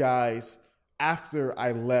about you guys after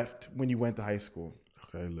I left when you went to high school?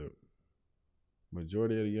 Okay, look.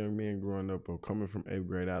 majority of the young men growing up or coming from 8th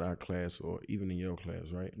grade out of our class or even in your class,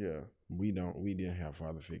 right? Yeah. We didn't have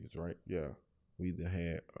father figures, right? Yeah. We either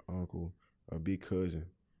had an uncle, a big cousin,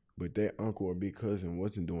 but that uncle or big cousin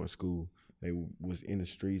wasn't doing school. They was in the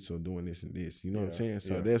streets or doing this and this. You know what I'm saying?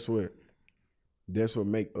 So that's what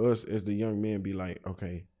make us as the young men be like,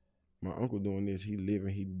 okay, my uncle doing this, he living,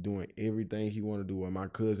 he doing everything he want to do, or my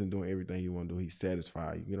cousin doing everything he want to do. He's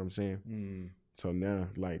satisfied. You know what I'm saying? Mm. So now,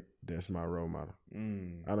 like, that's my role model.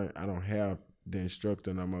 Mm. I don't have the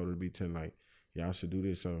instructor no more to be telling like, y'all should do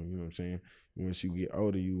this. So you know what I'm saying? Once you get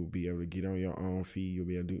older, you will be able to get on your own feet. You'll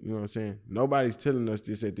be able to do. You know what I'm saying? Nobody's telling us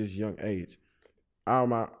this at this young age.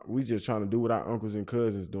 We just trying to do what our uncles and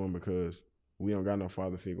cousins doing because we don't got no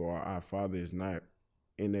father figure, or our father is not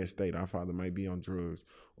in that state. Our father might be on drugs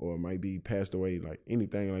or might be passed away, like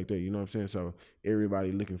anything like that. You know what I'm saying? So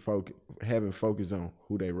everybody having focus on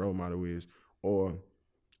who their role model is, or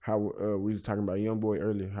how we was talking about Young Boy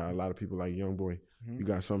earlier. How a lot of people like Young Boy. Mm-hmm. You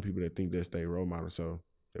got some people that think that's their role model, so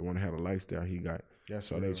they want to have a lifestyle he got. That's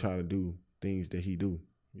so they try to do things that he do.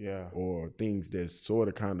 Yeah. Or things that's sort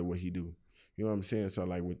of kind of what he do. You know what I'm saying? So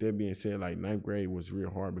like with that being said, like 9th grade was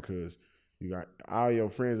real hard because you got all your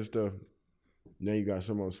friends and stuff. Now you got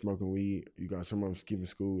some of them smoking weed. You got some of them skipping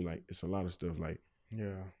school. Like it's a lot of stuff. Like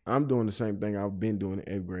I'm doing the same thing I've been doing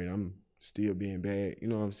in 8th grade. I'm still being bad. You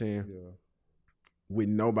know what I'm saying? Yeah. With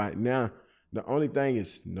nobody. Now, the only thing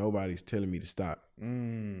is nobody's telling me to stop.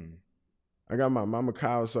 I got my mama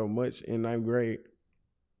called so much in 9th grade.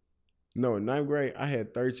 No, in 9th grade, I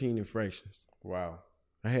had 13 infractions. Wow.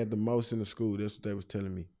 I had the most in the school. That's what they was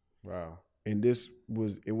telling me. Wow. And it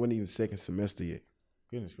wasn't even second semester yet.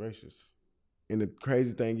 Goodness gracious. And the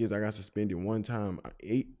crazy thing is I got suspended one time.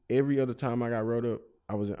 Every other time I got wrote up,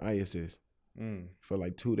 I was in ISS for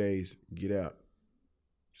like 2 days. Get out.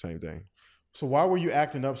 Same thing. So why were you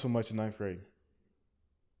acting up so much in 9th grade?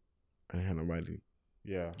 I didn't have nobody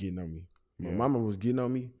getting on me. My mama was getting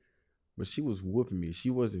on me, but she was whooping me. She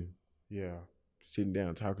wasn't sitting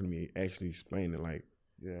down talking to me, actually explaining like,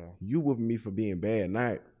 you whooping me for being bad,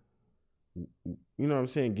 not, you know what I'm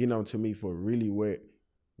saying, getting on to me for really what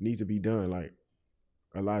needs to be done. Like,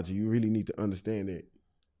 Elijah, you really need to understand that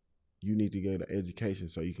you need to get an education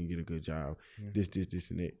so you can get a good job. This,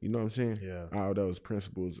 and that. You know what I'm saying? Yeah. All those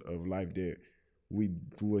principles of life that we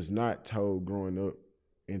was not told growing up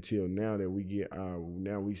until now that we get,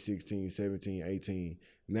 now we 16, 17, 18.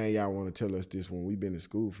 Now y'all want to tell us this when we've been in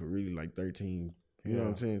school for really like 13, you know what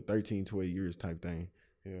I'm saying? 13, 12 years type thing.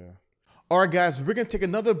 Yeah. All right, guys, we're going to take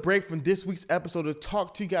another break from this week's episode to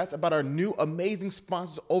talk to you guys about our new amazing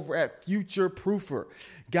sponsors over at Future Proofer.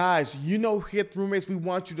 Guys, you know here at Roommates, we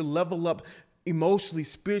want you to level up emotionally,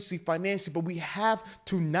 spiritually, financially, but we have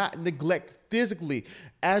to not neglect physically.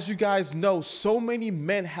 As you guys know, so many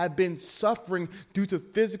men have been suffering due to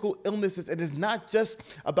physical illnesses, and it's not just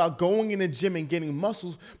about going in the gym and getting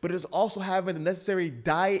muscles, but it's also having the necessary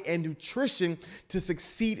diet and nutrition to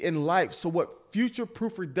succeed in life. So what Future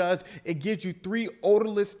Proofer does, it gives you 3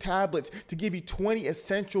 odorless tablets to give you 20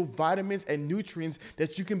 essential vitamins and nutrients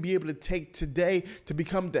that you can be able to take today to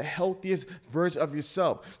become the healthiest version of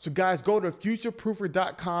yourself. So guys, go to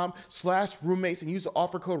futureproofer.com/roommates and use the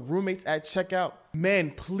offer code roommates at checkout.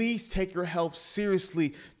 Men, please take your health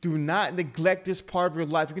seriously. Do not neglect this part of your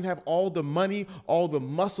life. You can have all the money, all the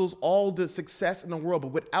muscles, all the success in the world, but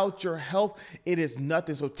without your health, it is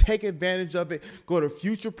nothing. So take advantage of it. Go to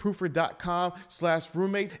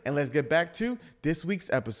futureproofer.com/roommates and let's get back to this week's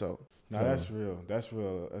episode. Now that's real. That's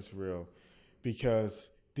real. Because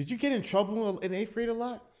did you get in trouble in 8th grade a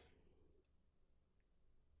lot?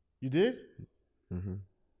 You did? Mm-hmm.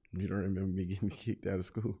 You don't remember me getting kicked out of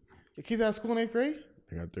school? You kicked out of school in 8th grade?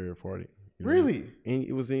 I got third party. Really? And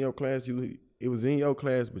it was in your class. It was in your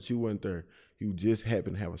class, but you weren't there. You just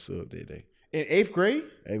happened to have a sub that day. In 8th grade?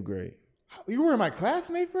 8th grade. You were in my class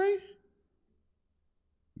in 8th grade?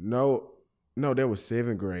 No, that was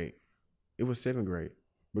 7th grade. It was 7th grade.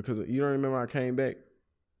 Because you don't remember I came back?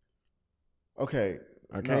 Okay.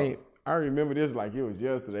 I remember this like it was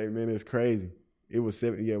yesterday, man. It's crazy. It was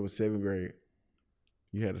 7th grade.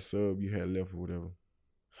 You had a sub, you had left or whatever.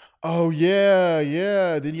 Oh,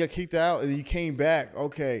 yeah. Then you got kicked out and then you came back.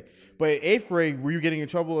 Okay. But in 8th grade, were you getting in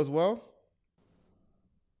trouble as well?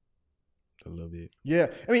 A little bit. Yeah.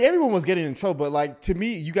 I mean, everyone was getting in trouble, but like to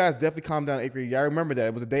me, you guys definitely calmed down in 8th grade. I remember that.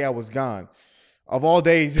 It was the day I was gone. Of all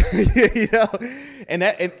days, you know? And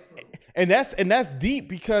that's deep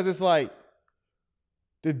because it's like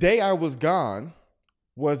the day I was gone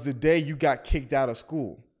was the day you got kicked out of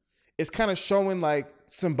school. It's kind of showing like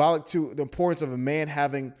symbolic to the importance of a man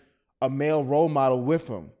having a male role model with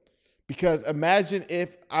him. Because imagine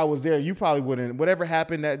if I was there, you probably wouldn't. Whatever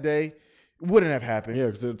happened that day wouldn't have happened. Yeah,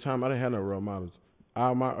 because at the time I didn't have no role models.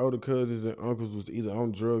 All my older cousins and uncles was either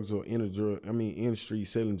on drugs or in the street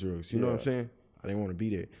selling drugs. You know what I'm saying? I didn't want to be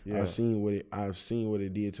there. Yeah. I've seen what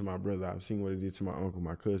it did to my brother. I've seen what it did to my uncle,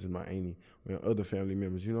 my cousin, my auntie, and other family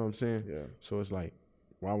members. You know what I'm saying? Yeah. So it's like,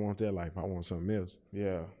 well, I want that life. I want something else.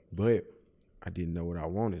 Yeah. But I didn't know what I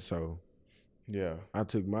wanted. So yeah, I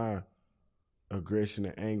took my aggression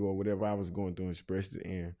and anger or whatever I was going through and expressed it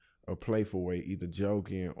in a playful way, either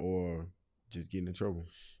joking or just getting in trouble.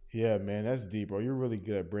 Yeah, man, that's deep, bro. You're really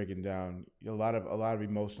good at breaking down a lot of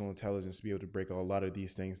emotional intelligence to be able to break a lot of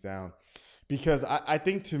these things down. Because I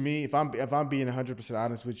think, to me, if I'm being 100%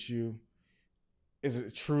 honest with you, it's a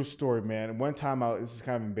true story, man. One time, this is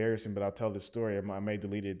kind of embarrassing, but I'll tell this story. I may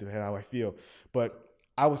delete it depending on how I feel. But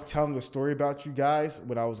I was telling a story about you guys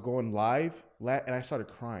when I was going live, and I started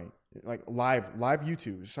crying. Like live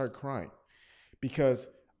YouTube, I started crying. Because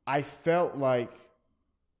I felt like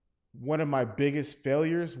one of my biggest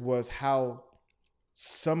failures was how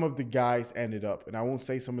some of the guys ended up. And I won't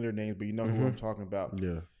say some of their names, but you know who I'm talking about.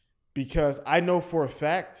 Yeah. Because I know for a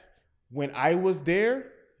fact when I was there,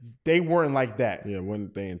 they weren't like that. Yeah,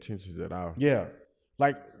 wasn't their intentions at all. Yeah.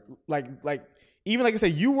 Like even like I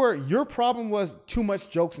said, your problem was too much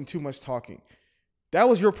jokes and too much talking. That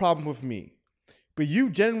was your problem with me. But you,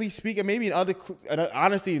 generally speaking, maybe in other,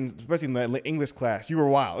 honestly, especially in the English class, you were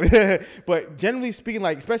wild. But generally speaking,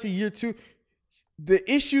 like especially year 2,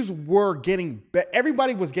 the issues were getting better.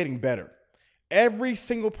 Everybody was getting better. Every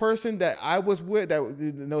single person that I was with, that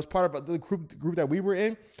was part of the group that we were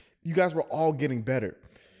in, you guys were all getting better.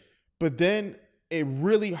 But then it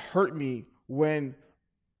really hurt me when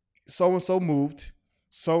so-and-so moved,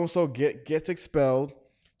 so-and-so gets expelled,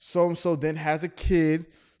 so-and-so then has a kid,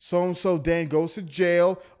 so-and-so then goes to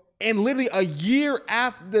jail. And literally a year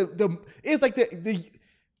after it's like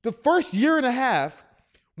the first year and a half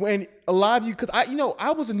when a lot of you, because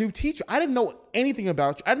I was a new teacher. I didn't know anything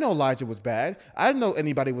about you. I didn't know Elijah was bad. I didn't know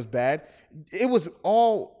anybody was bad. It was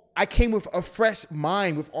all, I came with a fresh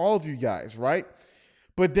mind with all of you guys, right?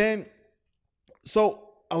 But then, so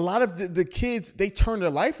a lot of the kids, they turned their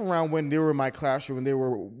life around when they were in my classroom and they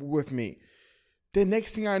were with me. The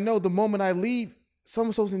next thing I know, the moment I leave,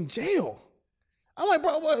 so-and-so's in jail. I'm like,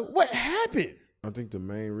 bro, what happened? I think the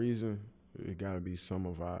main reason, it got to be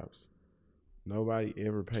summer vibes. Nobody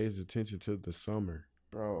ever pays attention to the summer.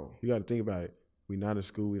 Bro. You got to think about it. We not in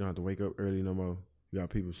school. We don't have to wake up early no more. You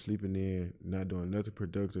got people sleeping in, not doing nothing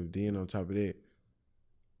productive. Then on top of that,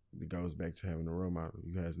 it goes back to having a role model.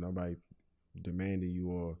 You has nobody demanding you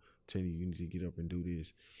or telling you need to get up and do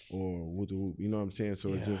this or whoop the whoop. You know what I'm saying? So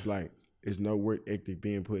It's just like, it's no work ethic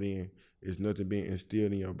being put in. It's nothing being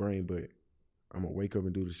instilled in your brain, but I'm going to wake up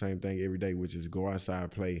and do the same thing every day, which is go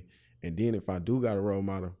outside, play. And then if I do got a role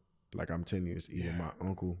model, like I'm telling you, it's either my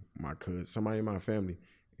uncle, my cousin, somebody in my family,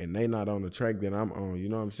 and they not on the track that I'm on. You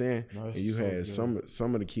know what I'm saying? No, and you had some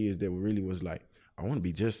of the kids that really was like, I want to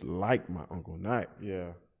be just like my uncle, not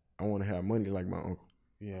I want to have money like my uncle.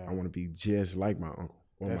 Yeah. I want to be just like my uncle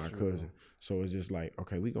or That's my cousin. real. So it's just like,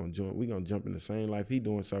 okay, we gonna jump in the same life he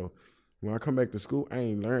doing. So when I come back to school, I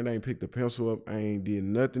ain't learned, I ain't picked the pencil up, I ain't did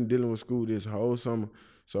nothing dealing with school this whole summer.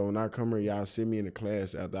 So when I come here, y'all sit me in the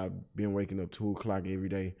class after I've been waking up 2 o'clock every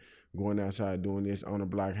day, going outside doing this on the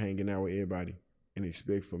block, hanging out with everybody, and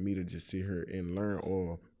expect for me to just sit here and learn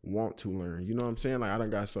or want to learn. You know what I'm saying? Like I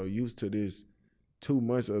done got so used to this 2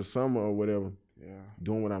 months of summer or whatever,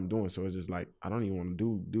 doing what I'm doing. So it's just like I don't even want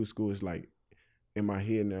to do school. It's like in my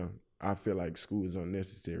head now, I feel like school is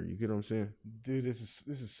unnecessary. You get what I'm saying? Dude, this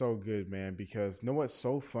is so good, man, because you know what's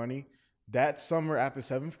so funny? That summer after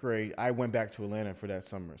 7th grade, I went back to Atlanta for that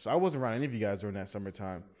summer. So I wasn't around any of you guys during that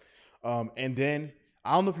summertime. And then,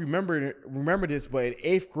 I don't know if you remember this, but in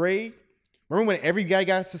 8th grade, remember when every guy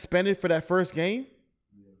got suspended for that first game?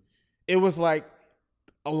 Yeah. It was like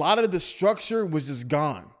a lot of the structure was just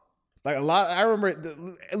gone. Like I remember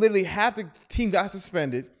literally half the team got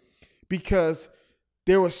suspended because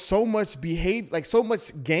there was so much so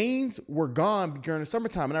much gains were gone during the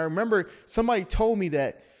summertime. And I remember somebody told me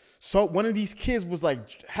that one of these kids was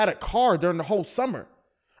like, had a car during the whole summer.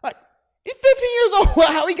 Like, he's 15 years old.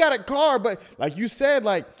 How he got a car? But like you said,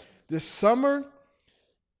 like this summer,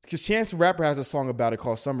 because Chance the Rapper has a song about it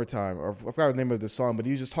called Summertime, or I forgot the name of the song, but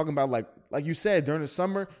he was just talking about like you said, during the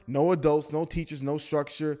summer, no adults, no teachers, no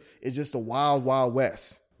structure. It's just a wild, wild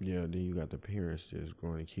west. Yeah, then you got the parents just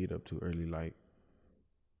growing a kid up too early. Like,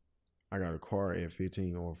 I got a car at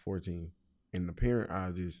 15 or 14. In the parent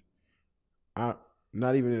eyes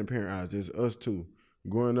not even in the parent eyes, it's us too.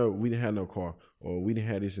 Growing up, we didn't have no car, or we didn't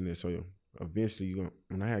have this and this. So eventually you gonna,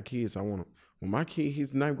 when I have kids, when my kid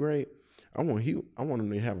hits 9th grade, I want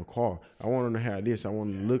him to have a car. I want him to have this. I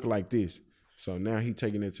want him to look like this. So now he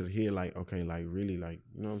taking it to the head, like, okay, like really, like,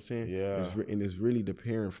 you know what I'm saying? Yeah. And it's really the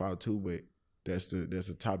parent fault too, but that's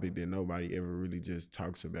a topic that nobody ever really just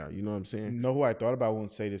talks about. You know what I'm saying? You know who I thought about when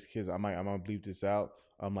say this kids? I'm gonna bleep this out.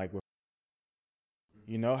 Like,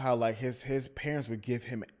 you know how like his parents would give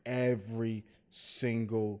him every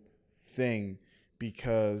single thing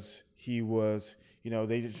because he was, you know,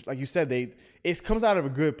 they just, like you said, it comes out of a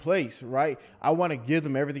good place, right? I want to give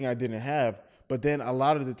them everything I didn't have, but then a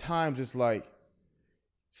lot of the times it's like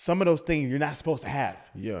some of those things you're not supposed to have.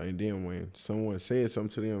 Yeah, and then when someone says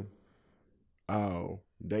something to them, oh,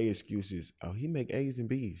 they excuses, oh, he make A's and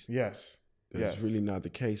B's. Yes. That's really not the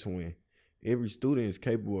case when every student is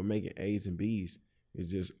capable of making A's and B's.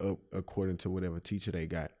 It's just up according to whatever teacher they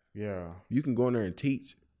got. Yeah. You can go in there and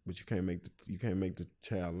teach, but you can't make the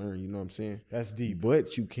child learn. You know what I'm saying? That's deep.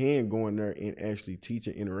 But you can go in there and actually teach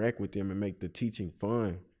and interact with them and make the teaching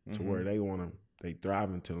fun to where they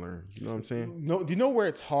thriving to learn. You know what I'm saying? No, do you know where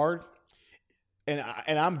it's hard? And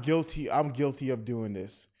I'm guilty. I'm guilty of doing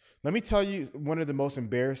this. Let me tell you one of the most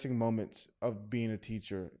embarrassing moments of being a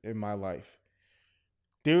teacher in my life.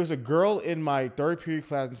 There was a girl in my 3rd period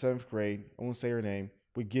class in 7th grade, I won't say her name,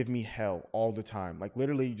 would give me hell all the time. Like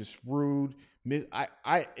literally just rude. And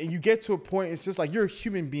you get to a point, it's just like you're a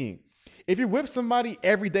human being. If you're with somebody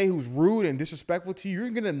every day who's rude and disrespectful to you,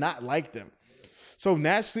 you're going to not like them. So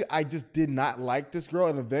naturally, I just did not like this girl.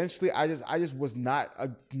 And eventually I just was not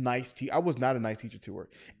a nice teacher. I was not a nice teacher to her.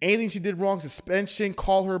 Anything she did wrong, suspension,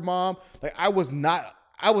 call her mom. Like I was not,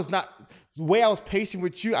 the way I was patient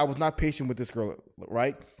with you, I was not patient with this girl,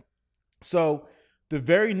 right? So the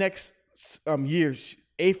very next year,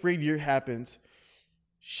 8th grade year happens.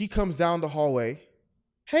 She comes down the hallway.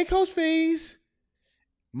 Hey, Coach Fees.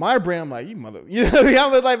 My brain, I'm like, you mother, you know what I mean?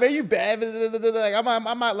 I'm like, man, you bad. Like,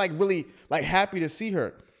 I'm not like really like happy to see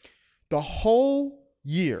her. The whole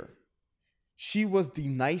year, she was the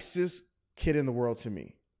nicest kid in the world to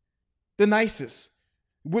me. The nicest.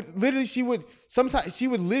 She would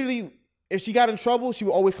literally, if she got in trouble, she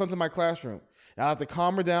would always come to my classroom. And I have to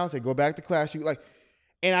calm her down, say, go back to class. She would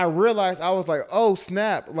and I realized, I was like, oh,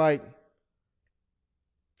 snap. Like,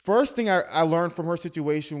 first thing I learned from her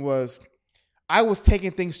situation was I was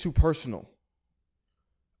taking things too personal.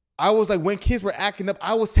 I was like, when kids were acting up,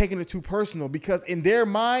 I was taking it too personal because in their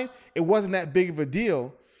mind, it wasn't that big of a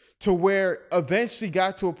deal to where eventually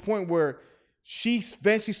got to a point where she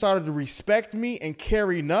eventually started to respect me and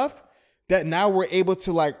care enough that now we're able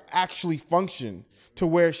to like actually function to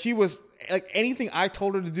where she was like anything I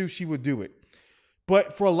told her to do, she would do it.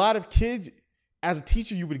 But for a lot of kids, as a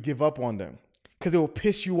teacher, you would give up on them because it will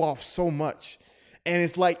piss you off so much. And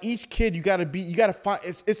it's like each kid, you got to find,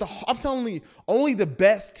 I'm telling you, only the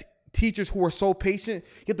best teachers who are so patient,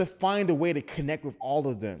 you have to find a way to connect with all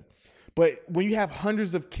of them. But when you have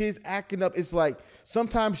hundreds of kids acting up, it's like,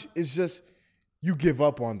 sometimes it's just, you give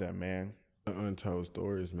up on them, man. Untold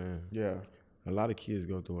stories, man. Yeah. A lot of kids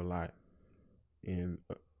go through a lot. And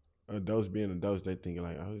adults being adults, they think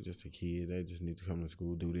like, oh, it's just a kid. They just need to come to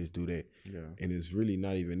school, do this, do that. Yeah. And it's really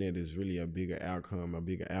not even that. It's really a bigger outcome, a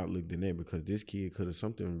bigger outlook than that because this kid could have,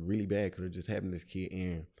 something really bad could have just happened to this kid.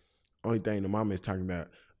 And only thing the mama is talking about,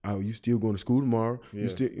 oh, you still going to school tomorrow? Yeah.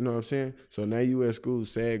 You know what I'm saying? So now you at school,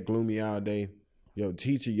 sad, gloomy all day. Your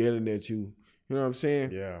teacher yelling at you. You know what I'm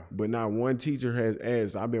saying? Yeah. But not one teacher has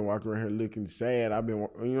asked. I've been walking around here looking sad. You know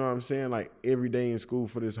what I'm saying? Like every day in school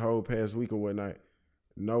for this whole past week or whatnot,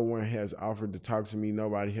 no one has offered to talk to me.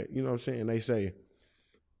 Nobody had, you know what I'm saying? They say,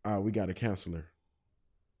 we got a counselor.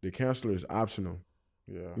 The counselor is optional.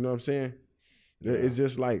 Yeah. You know what I'm saying? Yeah. It's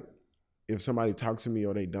just like if somebody talks to me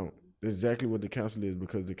or they don't. That's exactly what the counselor is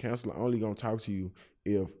because the counselor only going to talk to you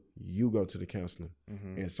if you go to the counselor.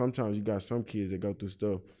 Mm-hmm. And sometimes you got some kids that go through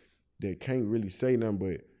stuff that can't really say nothing,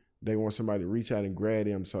 but they want somebody to reach out and grab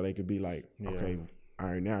them so they could be like, okay, all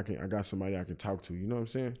right, now I got somebody I can talk to. You know what I'm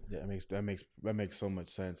saying? Yeah, that makes so much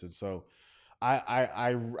sense. And so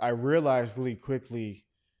I realized really quickly,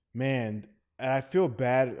 man, and I feel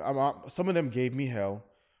bad. Some of them gave me hell,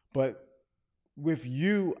 but with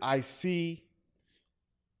you, I see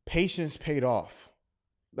patience paid off.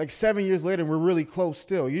 Like 7 years later, we're really close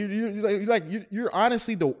still. You're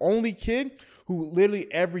honestly the only kid who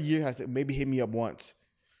literally every year has to maybe hit me up once.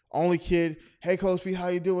 Only kid, hey, Coach Fee, how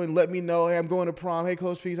you doing? Let me know. Hey, I'm going to prom. Hey,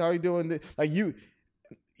 Coach Fee, how you doing? Like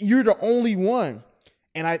you're the only one.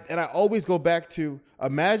 And I always go back to,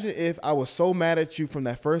 imagine if I was so mad at you from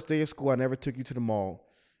that first day of school, I never took you to the mall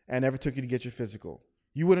and never took you to get your physical.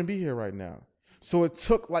 You wouldn't be here right now. So it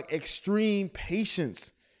took like extreme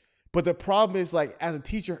patience But the problem is, like, as a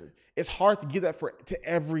teacher, it's hard to give that to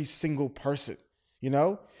every single person. You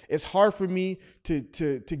know, it's hard for me to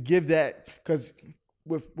give that, because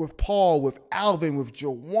with Paul, with Alvin, with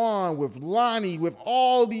Jawan, with Lonnie, with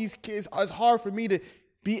all these kids, it's hard for me to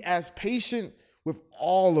be as patient with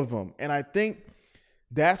all of them. And I think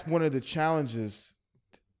that's one of the challenges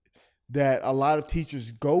that a lot of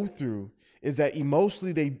teachers go through, is that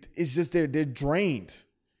emotionally they're drained,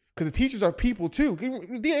 because the teachers are people too.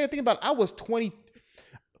 Think about it.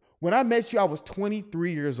 When I met you, I was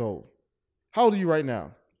 23 years old. How old are you right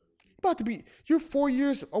now? You're 4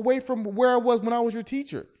 years away from where I was when I was your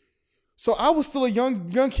teacher. So I was still a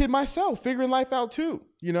young kid myself, figuring life out too,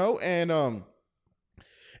 you know? And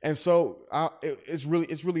so it's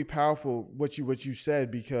really powerful what you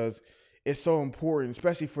said, because it's so important,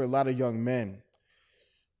 especially for a lot of young men.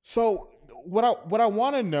 So what I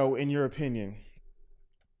want to know, in your opinion,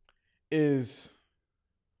 is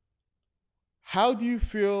how do you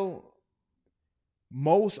feel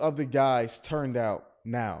most of the guys turned out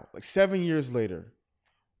now, like 7 years later?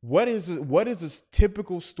 What is a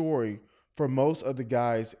typical story for most of the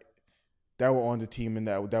guys that were on the team and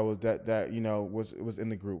that was in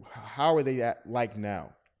the group? How are they like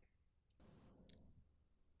now?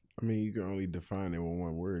 I mean, you can only define it with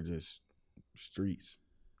one word: just streets.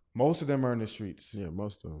 Most of them are in the streets. Yeah,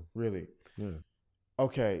 most of them. Really? Yeah.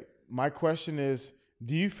 Okay. My question is,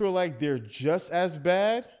 do you feel like they're just as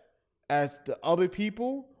bad as the other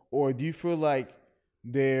people, or do you feel like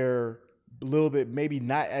they're a little bit maybe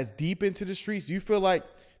not as deep into the streets? Do you feel like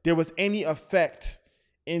there was any effect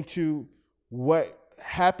into what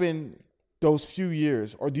happened those few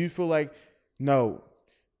years, or do you feel like no,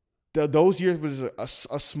 those years was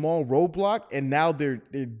a small roadblock, and now they're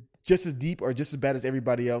just as deep or just as bad as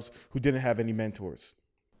everybody else who didn't have any mentors?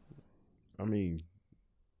 I mean,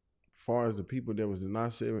 far as the people that was in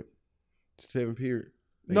seventh period.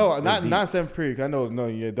 Not seventh period. I know,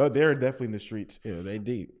 they're definitely in the streets. Yeah, they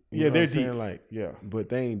deep. They're deep. Like, yeah, but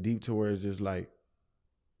they ain't deep to where it's just like,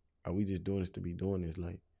 are we just doing this to be doing this?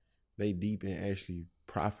 Like, they deep and actually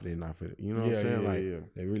profiting off of it. You know what I'm saying?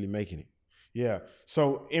 They really making it. Yeah.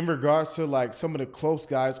 So in regards to like some of the close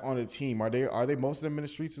guys on the team, are they most of them in the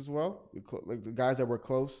streets as well? Like the guys that were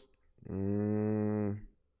close?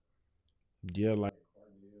 Yeah, like.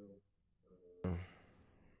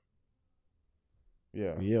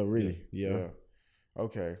 Yeah. Yeah, really. Yeah.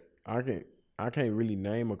 Okay. I can't really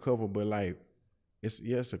name a couple, but like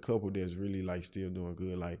it's a couple that's really like still doing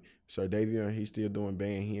good. Like Sir Davion, he's still doing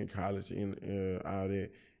band. He in college and out there.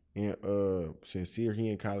 And Sincere, he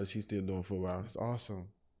in college. He's still doing football. That's awesome.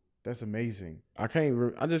 That's amazing. I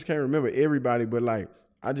just can't remember everybody, but like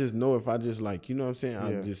I just know if I just like, you know what I'm saying?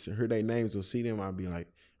 I just hear their names or see them, I'll be like,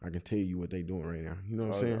 I can tell you what they doing right now. You know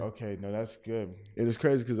what I'm saying? Okay, no, that's good. And it's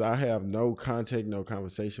crazy because I have no contact, no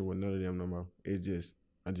conversation with none of them no more. I just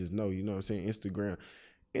know, you know what I'm saying?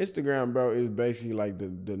 Instagram, bro, is basically like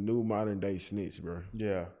the new modern day snitch, bro.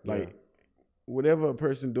 Yeah. Like whatever a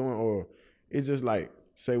person doing, or it's just like,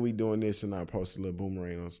 say we doing this and I post a little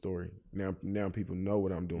boomerang on story. Now people know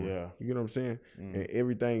what I'm doing. Yeah. You get what I'm saying? And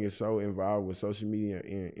everything is so involved with social media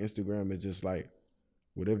and Instagram. It's just like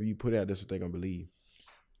whatever you put out, that's what they're gonna believe.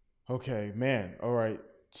 Okay, man. All right.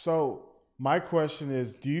 So my question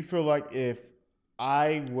is, do you feel like if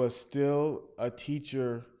I was still a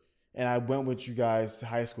teacher and I went with you guys to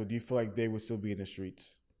high school, do you feel like they would still be in the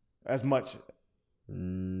streets as much?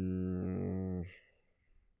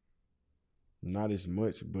 Not as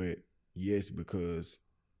much, but yes, because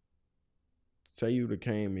say you'd have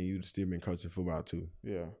came and you'd still been coaching football too.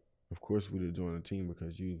 Yeah. Of course we'd have joined the team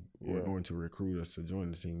because you were going to recruit us to join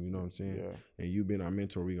the team. You know what I'm saying? Yeah. And you been our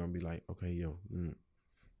mentor, we're going to be like, okay, yo,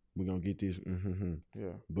 we're going to get this.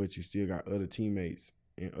 Yeah. But you still got other teammates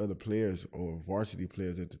and other players or varsity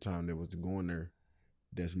players at the time that was going there.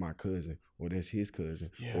 That's my cousin, or that's his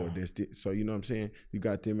cousin, or that's so you know what I'm saying. You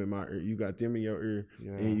got them in my ear, you got them in your ear,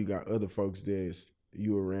 and you got other folks that's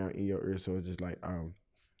you around in your ear. So it's just like,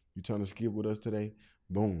 you trying to skip with us today?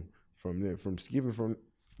 Boom. From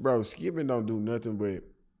skipping don't do nothing but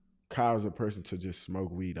cause a person to just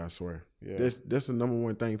smoke weed. I swear. Yeah. That's the number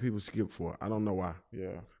one thing people skip for. I don't know why.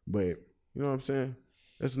 Yeah. But you know what I'm saying?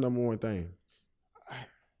 That's the number one thing.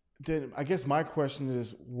 Then I guess my question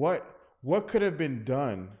is, what could have been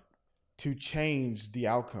done to change the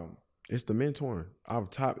outcome? It's the mentoring.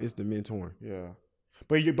 Off top, it's the mentoring. Yeah.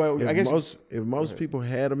 But I guess if most people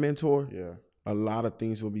had a mentor, a lot of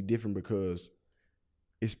things will be different, because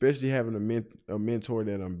especially having a mentor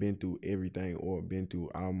that I've been through everything or been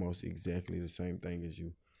through almost exactly the same thing as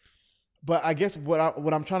you. But I guess what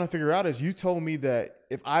I'm trying to figure out is, you told me that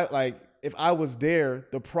if I if I was there,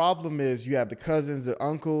 the problem is you have the cousins, the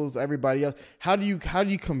uncles, everybody else. How do you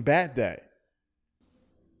combat that?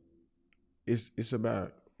 It's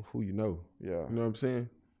about who you know. Yeah. You know what I'm saying?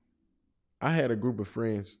 I had a group of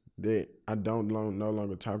friends that I don't no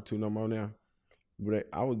longer talk to no more now. But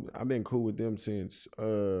I've been cool with them since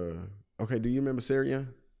okay, do you remember Sarian?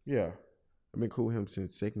 Yeah. I've been cool with him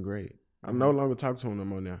since second grade. I no longer talk to him no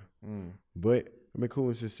more now. But I've been cool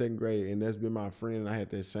with him since second grade, and that's been my friend. And I had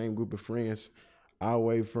that same group of friends all the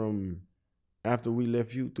way from after we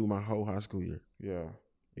left you through my whole high school year. Yeah.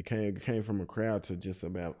 It came from a crowd to just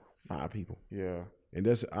about 5 people. Yeah. And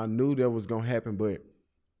I knew that was gonna happen, but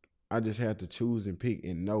I just had to choose and pick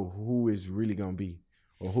and know who is really gonna be,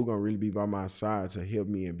 or who gonna really be by my side to help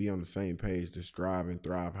me and be on the same page to strive and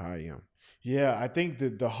thrive how I am. Yeah, I think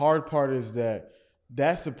that the hard part is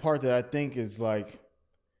that's the part that I think is like,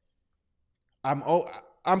 I'm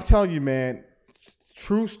telling you, man,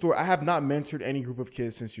 true story. I have not mentored any group of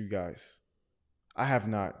kids since you guys. I have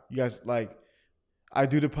not. You guys, like, I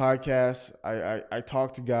do the podcast. I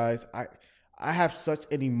talk to guys. I have such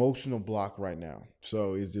an emotional block right now.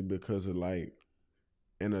 So is it because of like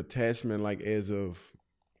an attachment, like as of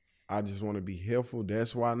I just want to be helpful?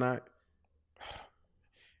 That's why not.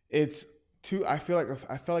 It's too. I feel like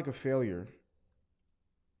a failure.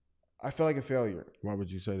 I feel like a failure. Why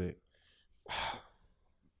would you say that?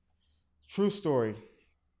 True story.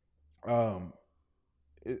 I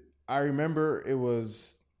remember it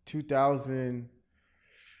was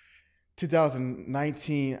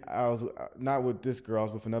 2019. I was not with this girl. I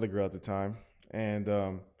was with another girl at the time. And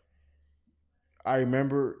I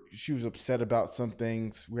remember she was upset about some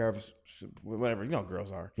things. We have whatever,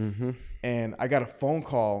 girls are. Mm-hmm. And I got a phone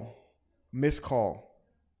call, missed call.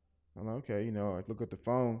 I'm like, okay, I look at the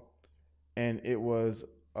phone. And it was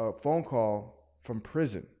a phone call from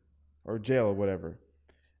prison or jail or whatever.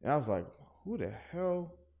 And I was like, who the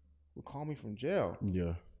hell would call me from jail?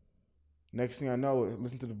 Yeah. Next thing I know,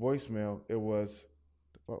 listen to the voicemail. It was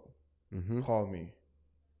the phone. Call me.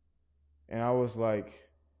 And I was like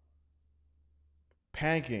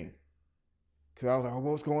panicking because I was like,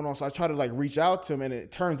 what's going on? So I tried to like reach out to him, and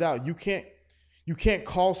it turns out you can't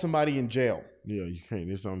call somebody in jail. Yeah, you can't.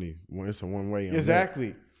 It's a one way.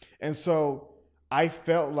 Exactly. And so I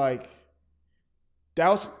felt like that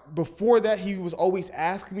was before that he was always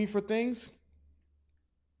asking me for things.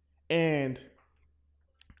 And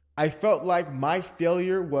I felt like my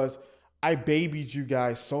failure was I babied you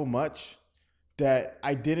guys so much that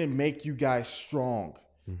I didn't make you guys strong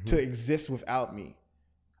to exist without me.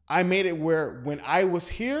 I made it where when I was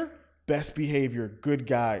here, best behavior, good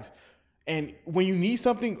guys. And when you need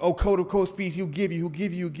something, code of coast fees, he'll give you.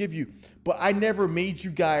 But I never made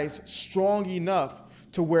you guys strong enough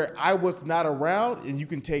to where I was not around and you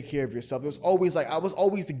can take care of yourself. It was always like, I was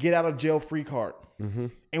always the get out of jail free card.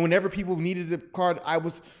 And whenever people needed the card, I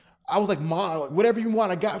was like, Mom, whatever you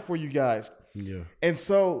want, I got for you guys. Yeah. And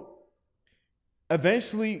so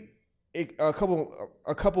eventually a couple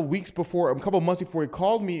months before he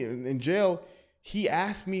called me in jail, he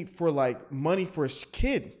asked me for like money for his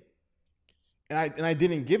kid. And I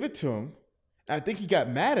didn't give it to him. And I think he got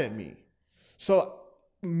mad at me. So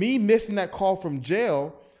me missing that call from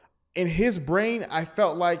jail, in his brain, I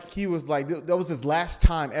felt like he was like, that was his last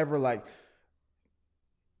time ever. Like,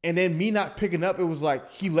 and then me not picking up, it was like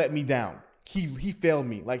he let me down. He failed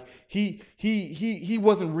me. Like he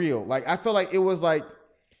wasn't real. Like I felt like it was like,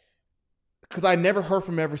 because I never heard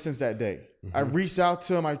from him ever since that day. I reached out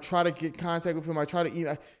to him. I tried to get contact with him. I tried to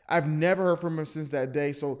email. I've never heard from him since that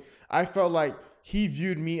day. So I felt like he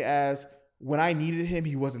viewed me as when I needed him,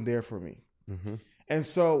 he wasn't there for me. And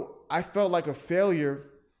so I felt like a failure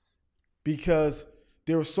because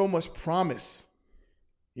there was so much promise,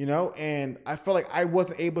 and I felt like I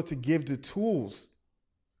wasn't able to give the tools.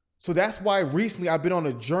 So that's why recently I've been on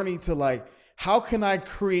a journey to like, how can I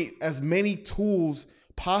create as many tools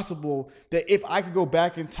possible that if I could go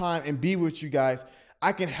back in time and be with you guys,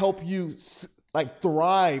 I can help you like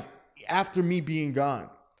thrive after me being gone.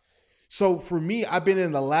 So for me, I've been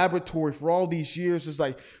in the laboratory for all these years, just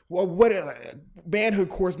like, well, what manhood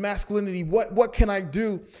course, masculinity, what can I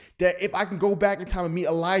do that if I can go back in time and meet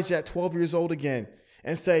Elijah at 12 years old again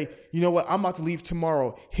and say, you know what, I'm about to leave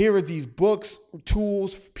tomorrow. Here are these books,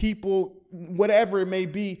 tools, people, whatever it may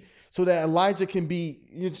be, so that Elijah can be,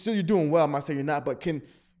 you're doing well, I'm not saying you're not, but can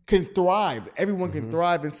thrive. Everyone can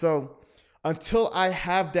thrive. And so until I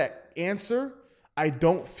have that answer, I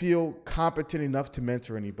don't feel competent enough to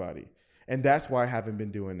mentor anybody. And that's why I haven't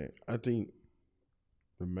been doing it. I think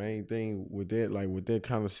the main thing with that, like with that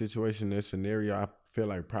kind of situation, that scenario, I feel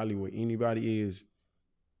like probably with anybody is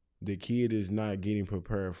the kid is not getting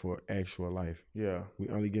prepared for actual life. Yeah. We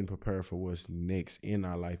only getting prepared for what's next in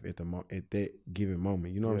our life at that given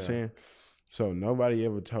moment. You know what I'm saying? So nobody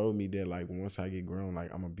ever told me that like once I get grown,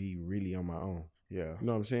 like I'm gonna be really on my own. Yeah. You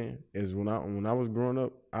know what I'm saying? As when I was growing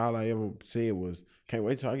up, all I ever said was, can't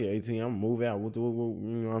wait till I get 18, I'm gonna move out. You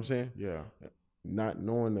know what I'm saying? Yeah. Not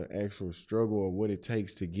knowing the actual struggle or what it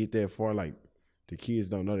takes to get that far, like the kids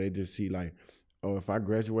don't know. They just see like, oh, if I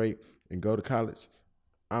graduate and go to college,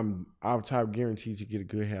 I'll top guaranteed to get a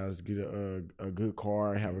good house, get a good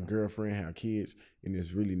car, have a girlfriend, have kids, and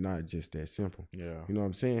it's really not just that simple. Yeah. You know what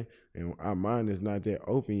I'm saying? And our mind is not that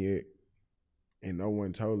open yet, and no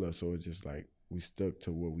one told us, so it's just like we stuck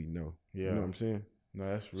to what we know. Yeah. You know what I'm saying? No,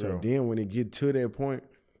 that's real. So then when it get to that point,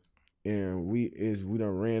 and we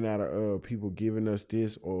done ran out of people giving us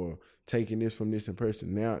this or taking this from this in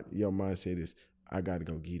person, now your mindset is, I got to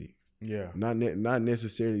go get it. Yeah. Not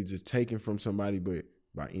necessarily just taking from somebody, but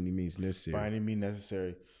by any means necessary. By any means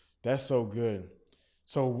necessary. That's so good.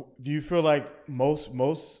 So do you feel like most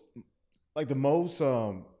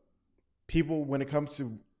people, when it comes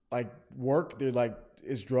to like work, they're like,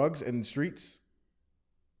 it's drugs and streets?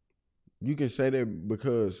 You can say that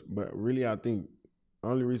but really I think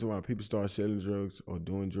only reason why people start selling drugs or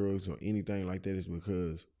doing drugs or anything like that is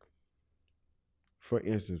because, for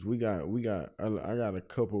instance, I got a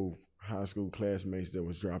couple high school classmates that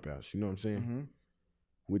was dropouts. You know what I'm saying? Mm-hmm.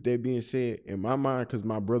 With that being said, in my mind, because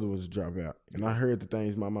my brother was a dropout, and I heard the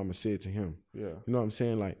things my mama said to him. Yeah. You know what I'm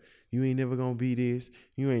saying? Like, you ain't never gonna be this.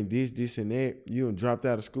 You ain't this, and that. You done dropped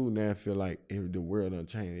out of school. Now I feel like the world done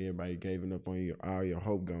changed. Everybody giving up on you, all your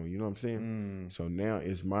hope gone. You know what I'm saying? So now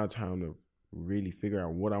it's my time to really figure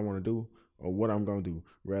out what I want to do or what I'm gonna do.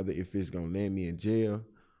 Rather if it's gonna land me in jail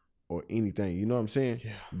or anything. You know what I'm saying?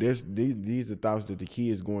 Yeah. These are thoughts that the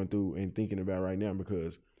kids going through and thinking about right now,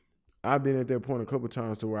 because I've been at that point a couple of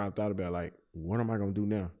times to where I thought about like, what am I gonna do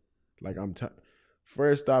now? Like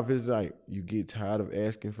first off, it's like you get tired of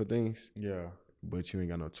asking for things. Yeah. But you ain't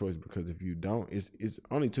got no choice, because if you don't, it's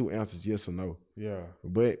only 2 answers, yes or no. Yeah.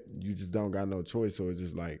 But you just don't got no choice. So it's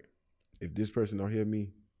just like, if this person don't hear me,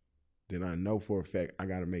 then I know for a fact I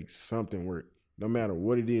gotta make something work. No matter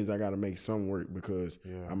what it is, I got to make some work, because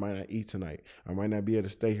I might not eat tonight. I might not be able to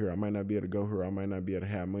stay here. I might not be able to go here. I might not be able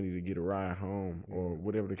to have money to get a ride home or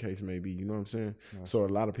whatever the case may be. You know what I'm saying? Nice. So a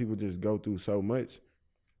lot of people just go through so much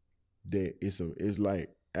that it's like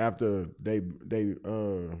after they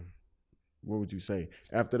what would you say?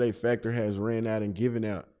 After they factor has ran out and given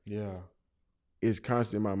out. Yeah. It's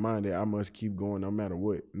constant in my mind that I must keep going no matter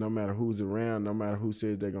what, no matter who's around, no matter who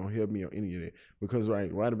says they're going to help me or any of that. Because right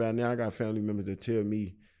about now, I got family members that tell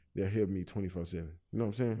me they'll help me 24/7. You know what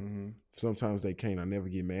I'm saying? Mm-hmm. Sometimes they can't. I never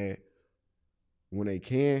get mad. When they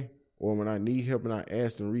can, or when I need help and I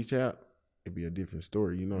ask and reach out, it'd be a different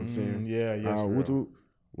story. You know what I'm saying? Yeah, yes.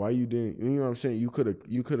 Why you didn't, you know what I'm saying? You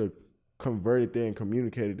could have converted that and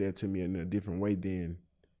communicated that to me in a different way. Then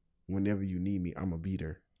whenever you need me, I'm going to be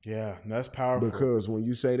there. Yeah, that's powerful. Because when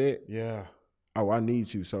you say that, I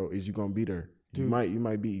need you. So is you gonna be there? Dude. You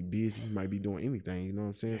might be busy. You might be doing anything. You know what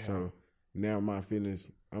I'm saying? Yeah. So now my feelings,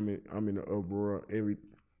 I'm in the uproar.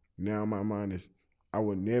 Now my mind is, I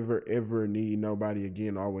would never ever need nobody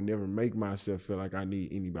again. Or I would never make myself feel like I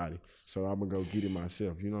need anybody. So I'm gonna go get it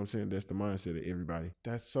myself. You know what I'm saying? That's the mindset of everybody.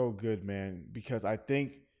 That's so good, man. Because I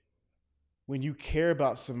think when you care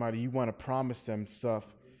about somebody, you want to promise them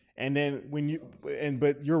stuff. And then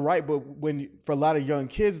but you're right. But for a lot of young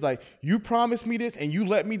kids, like, you promised me this and you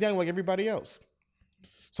let me down like everybody else.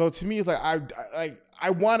 So to me, it's like I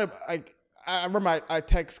want to. I remember I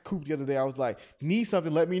text Coop the other day. I was like, need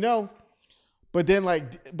something, let me know. But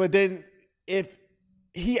then if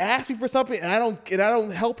he asks me for something and I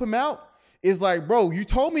don't help him out, it's like, bro, you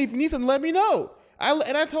told me if you need something, let me know.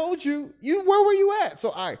 I told you. Where were you at?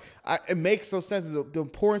 So it makes no sense, the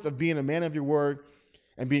importance of being a man of your word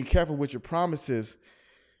and being careful with your promises.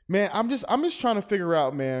 Man, I'm just trying to figure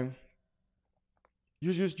out, man.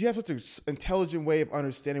 You have such an intelligent way of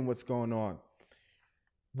understanding what's going on.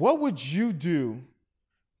 What would you do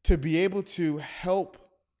to be able to help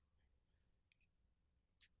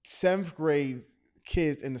 7th grade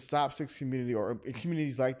kids in the Stop 6 community or in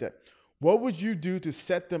communities like that? What would you do to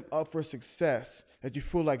set them up for success that you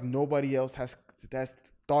feel like nobody else has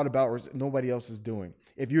thought about or nobody else is doing,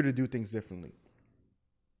 if you were to do things differently?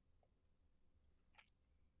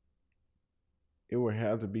 It would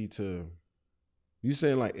have to be you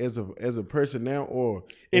saying like as a person now, or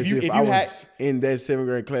if I was in that 7th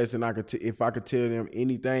grade class and if I could tell them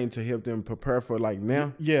anything to help them prepare for like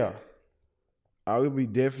now? Yeah. I would be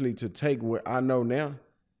definitely to take what I know now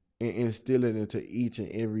and instill it into each and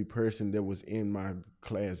every person that was in my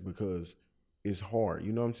class because it's hard.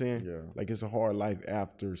 You know what I'm saying? Yeah. Like it's a hard life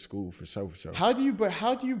after school for sure.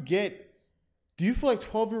 Do you feel like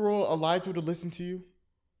 12-year-old Elijah would have listened to you?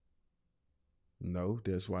 No,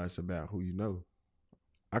 that's why it's about who you know.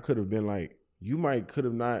 I could have been like, could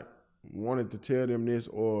have not wanted to tell them this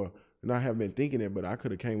or not have been thinking it, but I could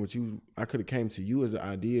have came with you. I could have came to you as an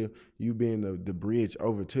idea, you being the bridge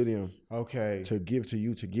over to them. Okay. To give to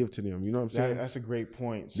them. You know what I'm saying? That's a great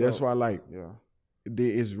point. That's why yeah.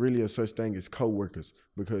 There is really a such thing as co-workers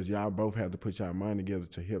because y'all both have to put y'all mind together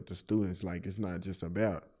to help the students. Like it's not just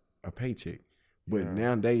about a paycheck, but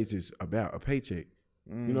nowadays it's about a paycheck.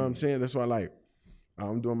 You know what I'm saying? That's why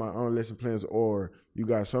I'm doing my own lesson plans, or you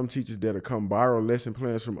got some teachers that'll come borrow lesson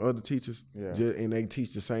plans from other teachers, and they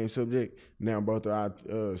teach the same subject. Now both of our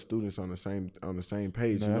students on the same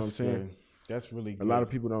page. You know what I'm saying? Good. That's really good. A lot of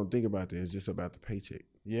people don't think about that. It's just about the paycheck.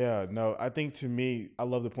 Yeah, no, I think to me, I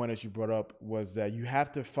love the point that you brought up was that you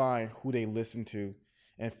have to find who they listen to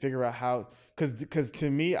and figure out how, because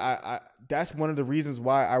to me, I that's one of the reasons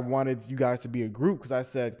why I wanted you guys to be a group, because I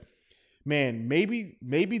said, man, maybe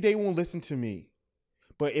they won't listen to me.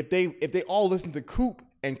 But if they all listen to Coop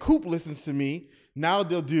and Coop listens to me, now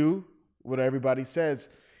they'll do what everybody says.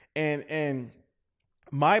 And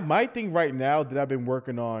my thing right now that I've been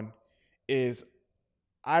working on is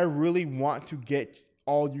I really want to get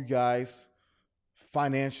all you guys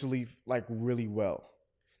financially like really well.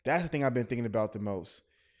 That's the thing I've been thinking about the most,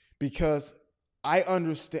 because I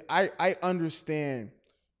understand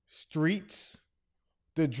streets,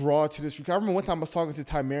 the draw to the street. I remember one time I was talking to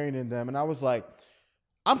Ty Marion and them, and I was like,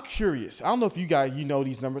 I'm curious. I don't know if you guys, know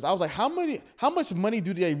these numbers. I was like, how much money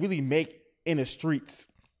do they really make in the streets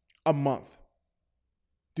a month?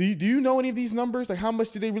 Do you know any of these numbers? Like, how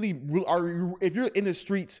much do they really if you're in the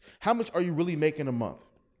streets, how much are you really making a month?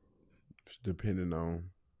 It's depending on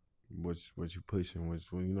what you pushing, you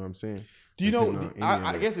know what I'm saying? Do you know,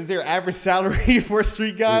 I guess, is there average salary for a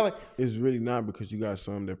street guy? It's really not, because you got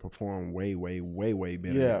some that perform way, way, way, way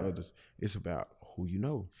better than others. It's about who you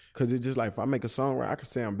know. Because it's just like, if I make a song where I could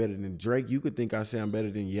sound better than Drake, you could think I sound better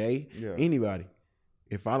than Ye, anybody.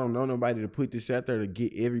 If I don't know nobody to put this out there to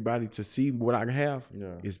get everybody to see what I have,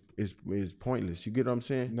 it's pointless. You get what I'm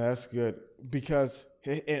saying? No, that's good. Because,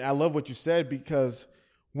 and I love what you said, because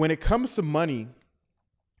when it comes to money,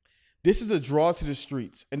 this is a draw to the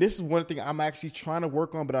streets. And this is one thing I'm actually trying to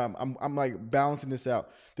work on, but I'm like balancing this out.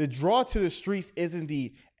 The draw to the streets isn't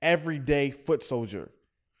the everyday foot soldier.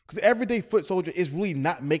 Because everyday foot soldier is really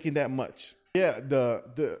not making that much. Yeah,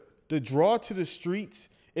 the draw to the streets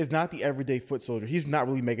is not the everyday foot soldier. He's not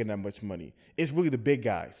really making that much money. It's really the big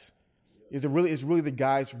guys. It's really the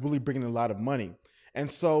guys really bringing a lot of money. And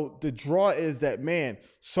so the draw is that, man,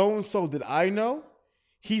 so-and-so that I know,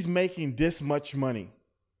 he's making this much money,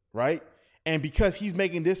 right? And because he's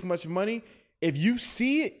making this much money, if you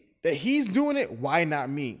see it, that he's doing it, why not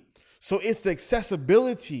me? So it's the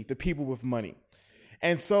accessibility to people with money.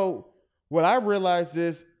 And so what I realized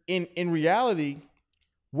is, in reality,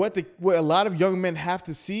 what a lot of young men have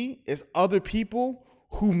to see is other people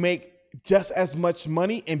who make just as much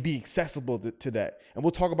money and be accessible to that. And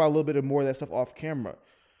we'll talk about a little bit more of that stuff off camera.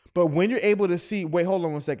 But when you're able to see, wait, hold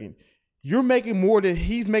on one second. You're making more than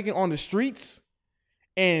he's making on the streets,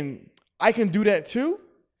 and I can do that too.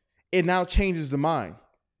 It now changes the mind.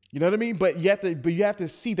 You know what I mean? But you have to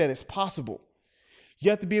see that it's possible.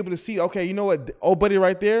 You have to be able to see, okay, you know what, old buddy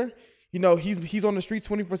right there, he's on the streets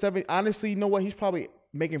 24/7. Honestly, you know what? He's probably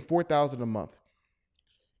making $4,000 a month.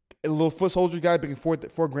 A little foot soldier guy making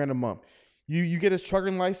 $4,000 a month. You get his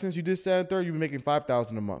trucking license, you did that and third, you're making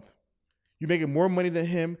 $5,000 a month. You're making more money than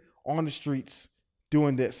him on the streets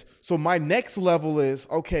doing this. So my next level is,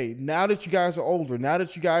 okay, now that you guys are older, now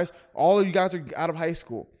that all of you guys are out of high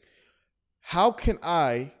school, how can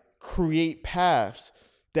I create paths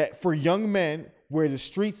that for young men where the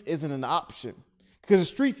streets isn't an option?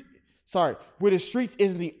 Because where the streets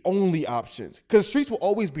isn't the only options. Because the streets will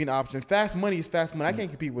always be an option. Fast money is fast money. I can't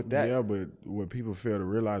compete with that. Yeah, but what people fail to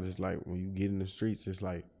realize is, like, when you get in the streets, it's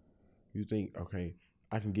like you think, okay,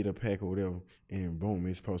 I can get a pack or whatever, and boom,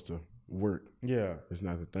 it's supposed to work. Yeah. It's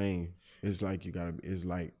not the thing. It's like it's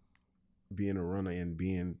like being a runner and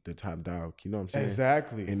being the top dog. You know what I'm saying?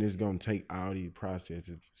 Exactly. And it's going to take all these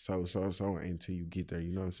processes so until you get there.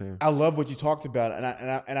 You know what I'm saying? I love what you talked about.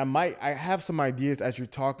 And I have some ideas as you're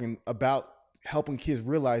talking about helping kids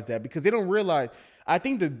realize that, because they don't realize. I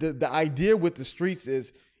think the idea with the streets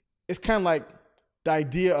is, it's kind of like the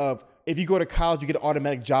idea of, if you go to college, you get an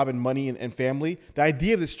automatic job and money and family. The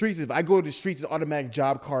idea of the streets is, if I go to the streets, it's automatic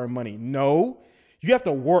job, car, and money. No, you have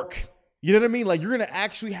to work. You know what I mean? Like, you're going to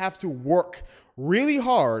actually have to work really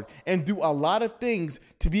hard and do a lot of things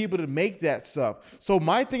to be able to make that stuff. So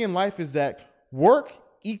my thing in life is that work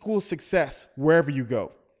equals success wherever you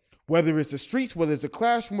go. Whether it's the streets, whether it's a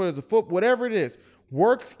classroom, whether it's a foot, whatever it is,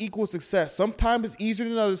 work equals success. Sometimes it's easier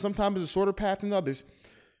than others. Sometimes it's a shorter path than others.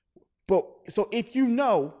 But so if you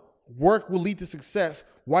know work will lead to success,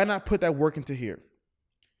 why not put that work into here?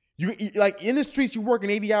 You like in the streets, you're working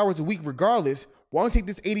 80 hours a week regardless. Why don't you take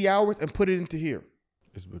this 80 hours and put it into here?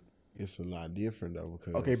 It's a lot different though,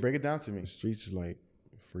 because okay, break it down to me. The streets is like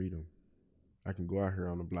freedom. I can go out here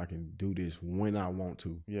on the block and do this when I want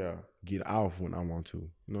to. Yeah. Get off when I want to.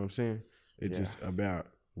 You know what I'm saying? It's just about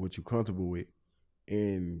what you're comfortable with.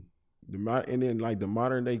 And then like the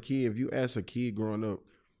modern day kid, if you ask a kid growing up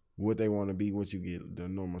what they want to be, what you get the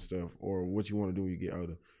normal stuff, or what you want to do when you get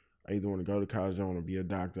older. I either want to go to college, I want to be a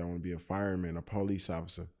doctor, I want to be a fireman, a police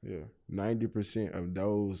officer. Yeah. 90% of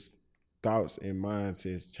those thoughts and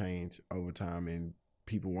mindsets change over time, and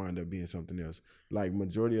people wind up being something else. Like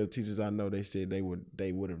majority of the teachers I know, they said they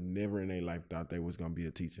would have never in their life thought they was gonna be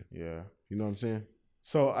a teacher. Yeah. You know what I'm saying?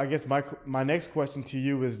 So I guess my next question to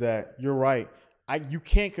you is that you're right. You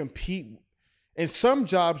can't compete in some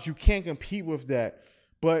jobs. You can't compete with that.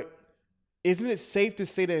 But isn't it safe to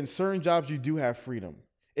say that in certain jobs you do have freedom?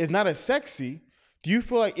 It's not as sexy. Do you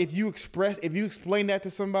feel like if you explain that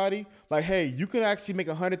to somebody, like, hey, you can actually make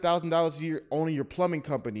 $100,000 a year owning your plumbing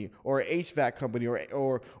company or HVAC company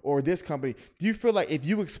or this company? Do you feel like if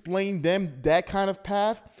you explain them that kind of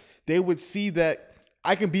path, they would see that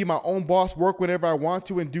I can be my own boss, work whenever I want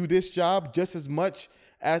to, and do this job just as much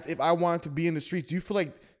as if I wanted to be in the streets? Do you feel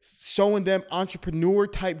like showing them entrepreneur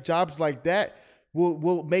type jobs like that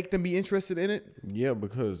will make them be interested in it? Yeah,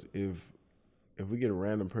 because if we get a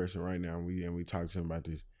random person right now and we talk to them about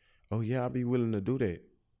this, oh yeah, I'll be willing to do that,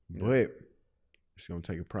 but it's gonna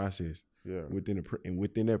take a process. Yeah.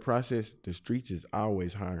 Within that process, the streets is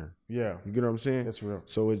always hiring. Yeah. You get what I'm saying? That's real.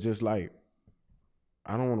 So it's just like,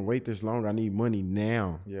 I don't want to wait this long. I need money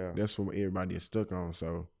now. Yeah. That's what everybody is stuck on.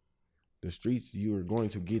 So the streets, you are going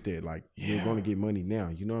to get that. Like, you're going to get money now.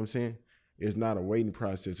 You know what I'm saying? It's not a waiting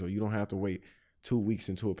process, or you don't have to wait 2 weeks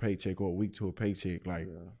into a paycheck or a week to a paycheck. Like,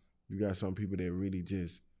 you got some people that really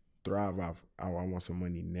just thrive off, oh, I want some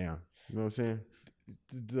money now. You know what I'm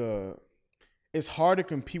saying? It's hard to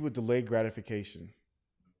compete with delayed gratification.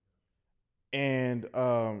 And,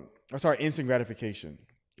 instant gratification.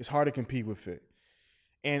 It's hard to compete with it.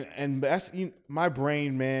 And that's my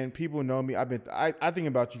brain, man. People know me. I think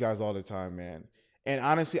about you guys all the time, man. And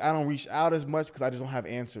honestly, I don't reach out as much because I just don't have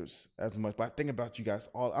answers as much. But I think about you guys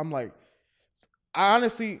all. I'm like,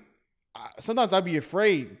 sometimes I'd be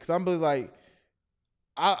afraid because I'm like,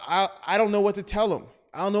 I don't know what to tell them.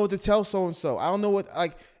 I don't know what to tell so and so. I don't know what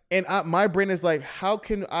my brain is like, how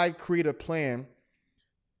can I create a plan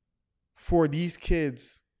for these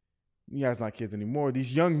kids? You guys not kids anymore.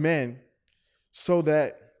 These young men. So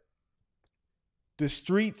that the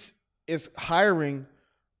streets is hiring,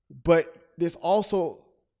 but there's also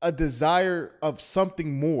a desire of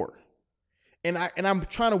something more. And I'm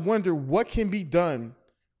trying to wonder what can be done.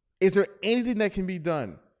 Is there anything that can be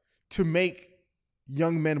done to make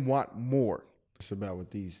young men want more? It's about what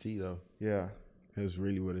these see, though. Yeah. That's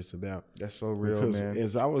really what it's about. That's so real, because man.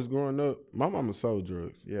 As I was growing up, my mama sold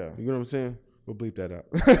drugs. Yeah. You know what I'm saying? We'll bleep that out.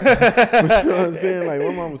 You know what I'm saying? Like,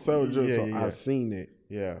 my mama sold drugs, I seen it.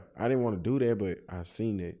 Yeah. I didn't want to do that, but I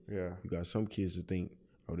seen it. Yeah. You got some kids that think,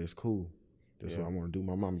 oh, that's cool. That's what I want to do.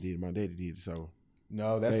 My mom did it. My daddy did it. So.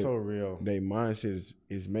 No, that's so real. Their mindset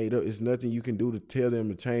is made up. It's nothing you can do to tell them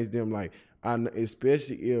to change them. Like,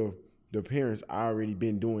 especially if the parents already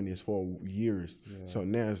been doing this for years. Yeah. So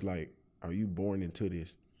now it's like, are you born into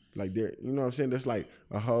this? Like, you know what I'm saying? That's like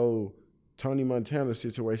a whole Tony Montana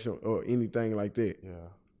situation or anything like that. Yeah.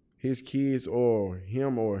 His kids or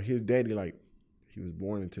him or his daddy, like, he was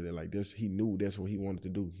born into that. Like, this, he knew that's what he wanted to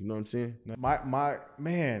do. You know what I'm saying? My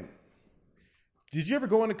man, did you ever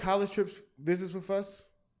go on a college trips visits with us?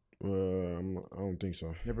 I don't think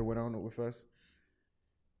so. Never went on it with us?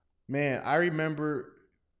 Man, I remember,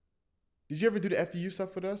 did you ever do the FEU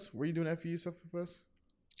stuff with us? Were you doing FEU stuff with us?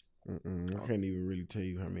 I can't even really tell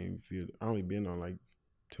you how many field. I only been on like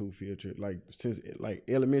 2 field trips. Like, since like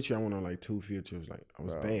elementary, I went on like 2 field trips. Like, I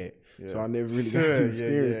was bad, so I never really got to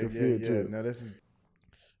experience the field trips.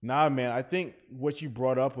 Nah, man. I think what you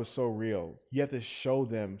brought up was so real. You have to show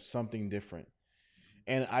them something different,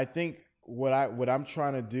 and I think what I'm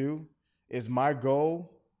trying to do is my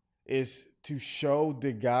goal is to show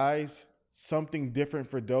the guys something different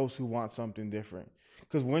for those who want something different.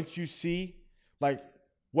 Because once you see like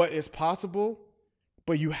what is possible,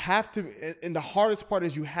 But you have to, and the hardest part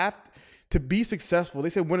is you have to be successful. They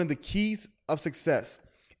say one of the keys of success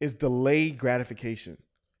is delayed gratification.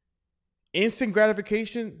 Instant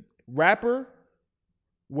gratification, rapper,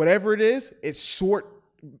 whatever it is, it's short.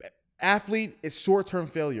 Athlete, it's short-term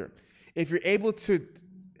failure. If you're able to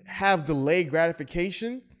have delayed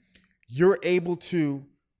gratification, you're able to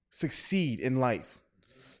succeed in life.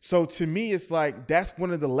 So to me, it's like that's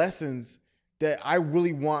one of the lessons that I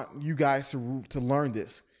really want you guys to learn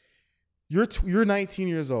this. You're 19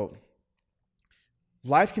 years old.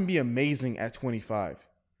 Life can be amazing at 25,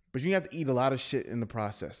 but you have to eat a lot of shit in the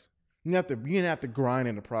process. You're gonna have to grind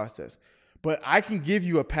in the process. But I can give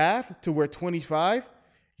you a path to where 25,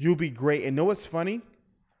 you'll be great. And know what's funny?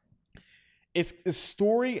 It's a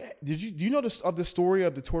story. Do you know the story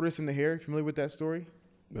of the tortoise and the hare? Familiar with that story?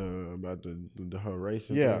 About the whole race.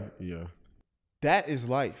 Yeah. Yeah. That is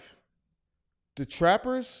life. The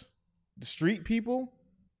trappers, the street people,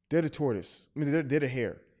 they're the tortoise. I mean, they're the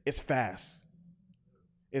hare. It's fast.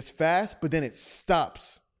 It's fast, but then it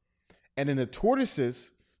stops. And in the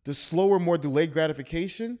tortoises, the slower, more delayed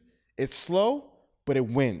gratification, it's slow, but it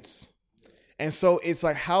wins. And so it's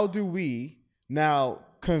like, how do we now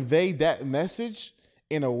convey that message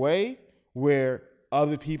in a way where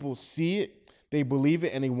other people see it, they believe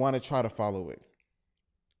it, and they want to try to follow it?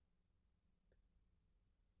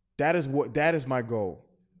 That is my goal.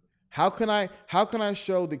 How can I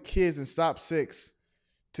show the kids in Stop 6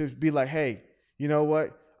 to be like, hey, you know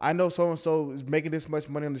what? I know so-and-so is making this much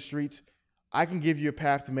money on the streets. I can give you a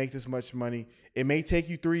path to make this much money. It may take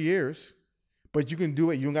you 3 years, but you can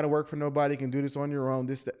do it. You don't got to work for nobody. You can do this on your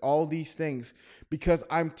own. All these things, because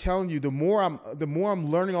I'm telling you, the more I'm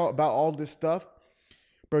learning about all this stuff,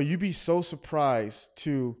 bro, you'd be so surprised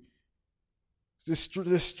to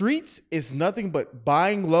the streets is nothing but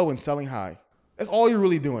buying low and selling high. That's all you're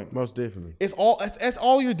really doing. Most definitely. That's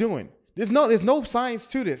all you're doing. There's no science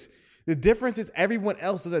to this. The difference is everyone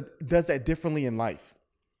else does that differently in life.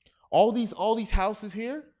 All these houses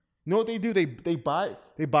here, you know what they do? They buy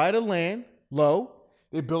the land low,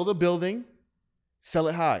 they build a building, sell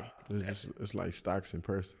it high. It's like stocks in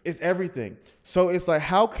person. It's everything. So it's like,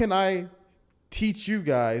 how can I teach you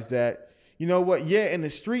guys that, you know what? Yeah, in the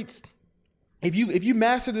streets, if you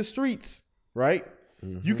master the streets, right?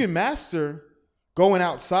 Mm-hmm. You can master going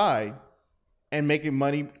outside and making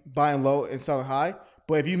money, buying low and selling high.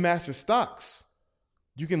 But if you master stocks,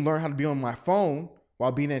 you can learn how to be on my phone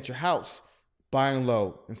while being at your house, buying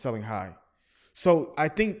low and selling high. So I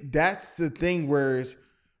think that's the thing, whereas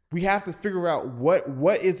we have to figure out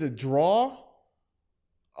what is the draw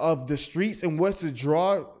of the streets and what's the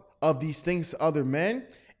draw of these things to other men,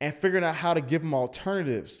 and figuring out how to give them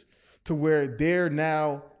alternatives to where they're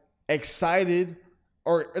now excited,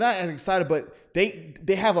 or not as excited, but they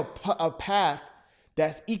have a path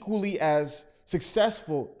that's equally as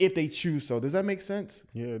successful if they choose so. Does that make sense?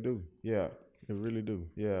 Yeah, it do. Yeah. It really do.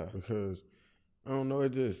 Yeah. Because, I don't know,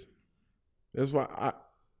 that's why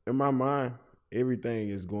in my mind, everything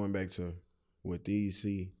is going back to what these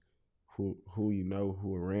see, who you know,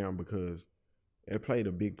 who around, because it played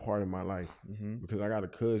a big part in my life. Mm-hmm. Because I got a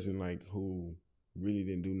cousin, like, who really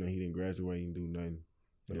didn't do nothing. He didn't graduate and do nothing.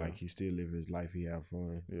 But, like, he still live his life. He have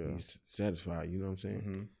fun. Yeah. He's satisfied, you know what I'm saying?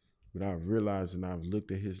 Mm-hmm. But I've realized, and I've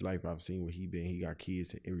looked at his life, I've seen where he been. He got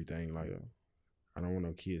kids and everything. Like, I don't want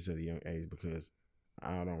no kids at a young age, because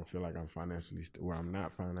I don't feel like I'm I'm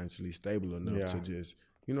not financially stable enough to just,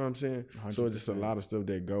 you know what I'm saying? 100%. So it's just a lot of stuff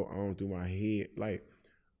that go on through my head. Like,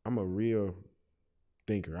 I'm a real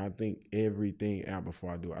thinker. I think everything out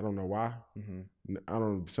before I do it. I don't know why.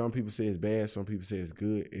 Mm-hmm. Some people say it's bad. Some people say it's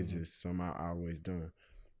good. It's just something I always done.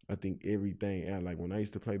 I think everything out. Like, when I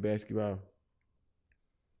used to play basketball,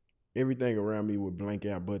 everything around me would blank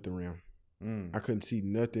out but the rim. I couldn't see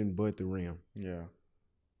nothing but the rim. Yeah.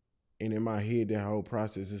 And in my head, that whole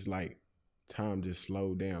process is like time just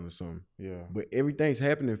slowed down or something. Yeah. But everything's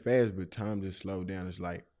happening fast, but time just slowed down. It's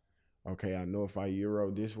like, okay, I know if I Euro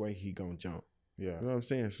this way, he gonna jump. Yeah. You know what I'm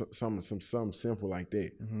saying? Something simple like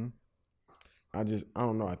that. Mm-hmm. I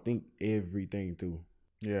don't know. I think everything through.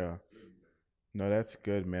 Yeah. No, that's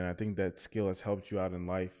good, man. I think that skill has helped you out in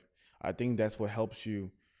life. I think that's what has helped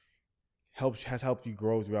you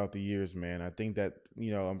grow throughout the years, man. I think that,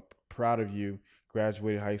 I'm proud of you.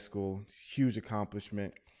 Graduated high school, huge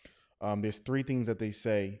accomplishment. There's 3 things that they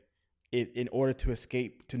say in order to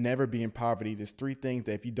escape, to never be in poverty. There's 3 things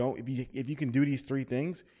that if you can do these 3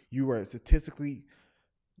 things, you are statistically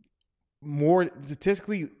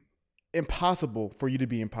impossible for you to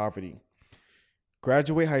be in poverty.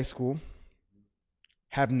 Graduate high school,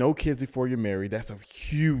 have no kids before you're married. That's a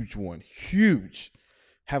huge one. Huge.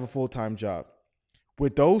 Have a full-time job.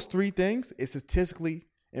 with those three things, it's statistically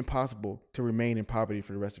impossible to remain in poverty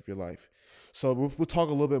for the rest of your life. So we'll talk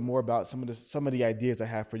a little bit more about some of the ideas I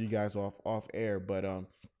have for you guys off air. But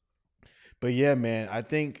yeah, man, I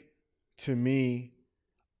think to me,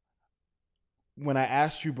 when I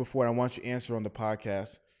asked you before, and I want you to answer on the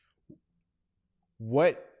podcast,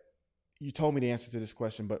 what you told me the answer to this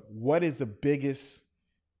question, but what is the biggest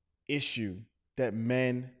issue that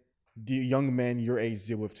young men your age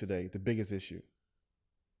deal with today? The biggest issue?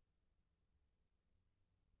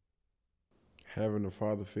 Having a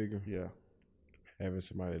father figure. Yeah. Having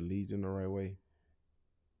somebody that leads in the right way.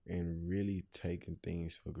 And really taking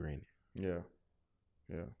things for granted. Yeah.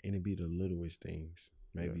 Yeah. And it be the littlest things.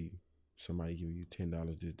 Maybe somebody give you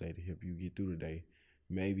 $10 this day to help you get through the day.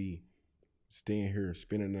 Maybe staying here,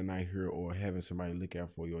 spending the night here, or having somebody look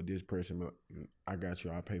out for you, or this person, I got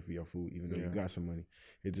you, I'll pay for your food, even though you got some money.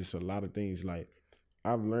 It's just a lot of things. Like,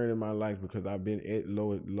 I've learned in my life, because I've been at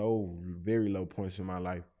very low points in my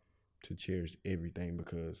life, to cherish everything,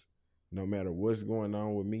 because no matter what's going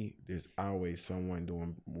on with me, there's always someone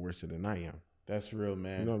doing worse than I am. That's real,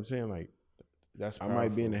 man. You know what I'm saying? Like, that's powerful. I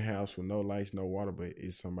might be in the house with no lights, no water, but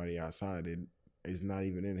it's somebody outside that is not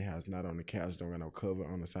even in the house, not on the couch, don't got no cover,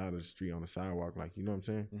 on the side of the street, on the sidewalk. Like, you know what I'm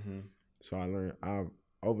saying? Mm-hmm. So I learned,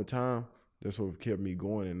 over time, that's what kept me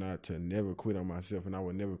going, and not to never quit on myself. And I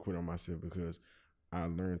would never quit on myself, because I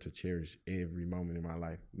learned to cherish every moment in my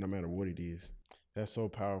life, no matter what it is. That's so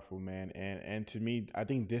powerful, man. And to me, I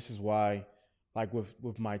think this is why, like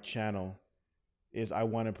with my channel, is I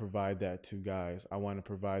want to provide that to guys. I want to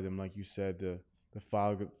provide them, like you said, the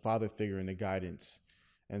father figure and the guidance.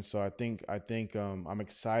 And so I think I'm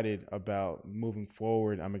excited about moving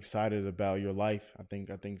forward. I'm excited about your life. I think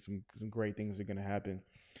some great things are going to happen,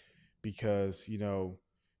 because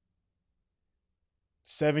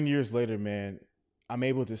 7 years later, man, I'm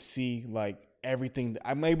able to see like everything.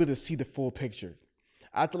 I'm able to see the full picture.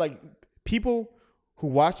 I feel like people who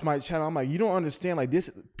watch my channel, I'm like, you don't understand. Like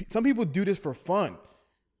this, some people do this for fun,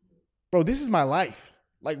 bro. This is my life.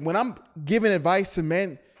 Like when I'm giving advice to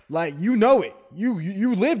men, like you know it,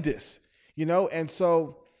 you live this, And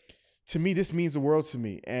so, to me, this means the world to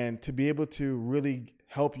me, and to be able to really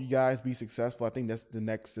help you guys be successful, I think that's the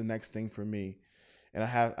next thing for me. And I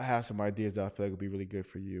have some ideas that I feel like would be really good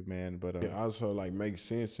for you, man. But it also like makes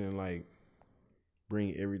sense and like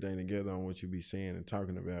bring everything together on what you be saying and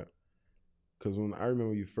talking about. Because I remember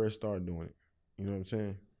when you first started doing it, you know what I'm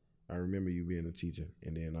saying? I remember you being a teacher,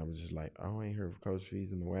 and then I was just like, oh, I ain't heard of Coach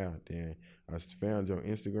Fees in a while. Then I found your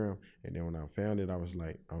Instagram, and then when I found it, I was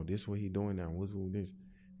like, oh, this what he doing now? What's with this?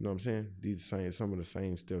 You know what I'm saying? These some of the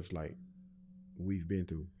same steps like we've been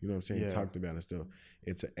through. You know what I'm saying? Yeah. Talked about and stuff.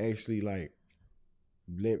 And to actually like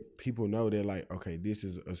let people know that like, okay, this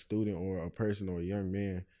is a student or a person or a young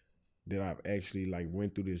man that I've actually like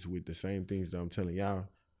went through this with the same things that I'm telling y'all.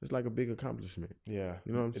 It's like a big accomplishment. Yeah.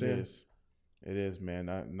 You know what I'm saying? It is, man.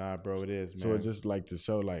 Nah, bro, it is, man. So it's just like to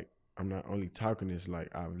show like I'm not only talking this,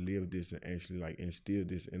 like I've lived this and actually like instilled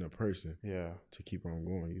this in a person. Yeah. To keep on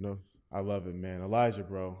going, I love it, man. Elijah,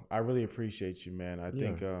 bro, I really appreciate you, man. I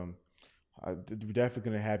think we're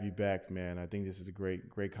definitely gonna have you back, man. I think this is a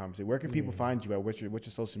great conversation. Where can people find you at? What's your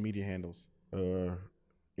social media handles?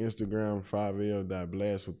 Instagram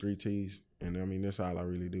 5L.blast with 3 T's. And I mean that's all I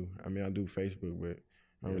really do. I mean I do Facebook, but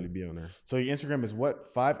I don't really be on there. So your Instagram is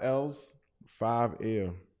what? 5 L's?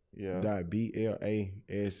 5L. Yeah.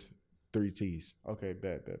 .BLAS 3 T's. Okay,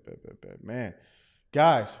 bet. Man,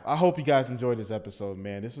 guys, I hope you guys enjoyed this episode,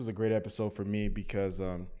 man. This was a great episode for me because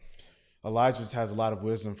Elijah just has a lot of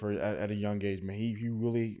wisdom at a young age, man. He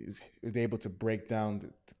really is able to break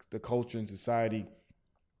down the culture and society,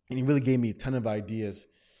 and he really gave me a ton of ideas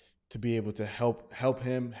to be able to help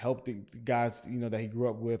him, help the guys, that he grew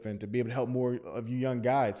up with, and to be able to help more of you young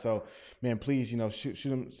guys. So, man, please, shoot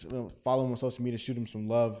him, follow him on social media, shoot him some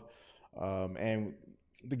love. And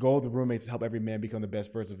the goal of the roommates is to help every man become the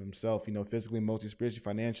best version of himself, physically, emotionally, spiritually,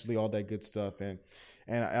 financially, all that good stuff. And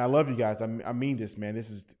I love you guys. I mean this, man. This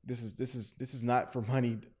is not for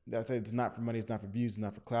money. That's it. It's not for money. It's not for views. It's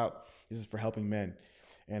not for clout. This is for helping men.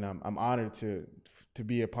 And I'm honored to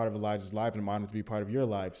be a part of Elijah's life, and I'm honored to be a part of your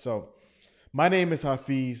life. So my name is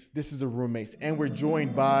Hafiz. This is the Roommates, and we're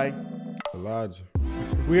joined by Elijah.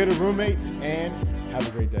 We are the Roommates, and have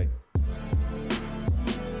a great day.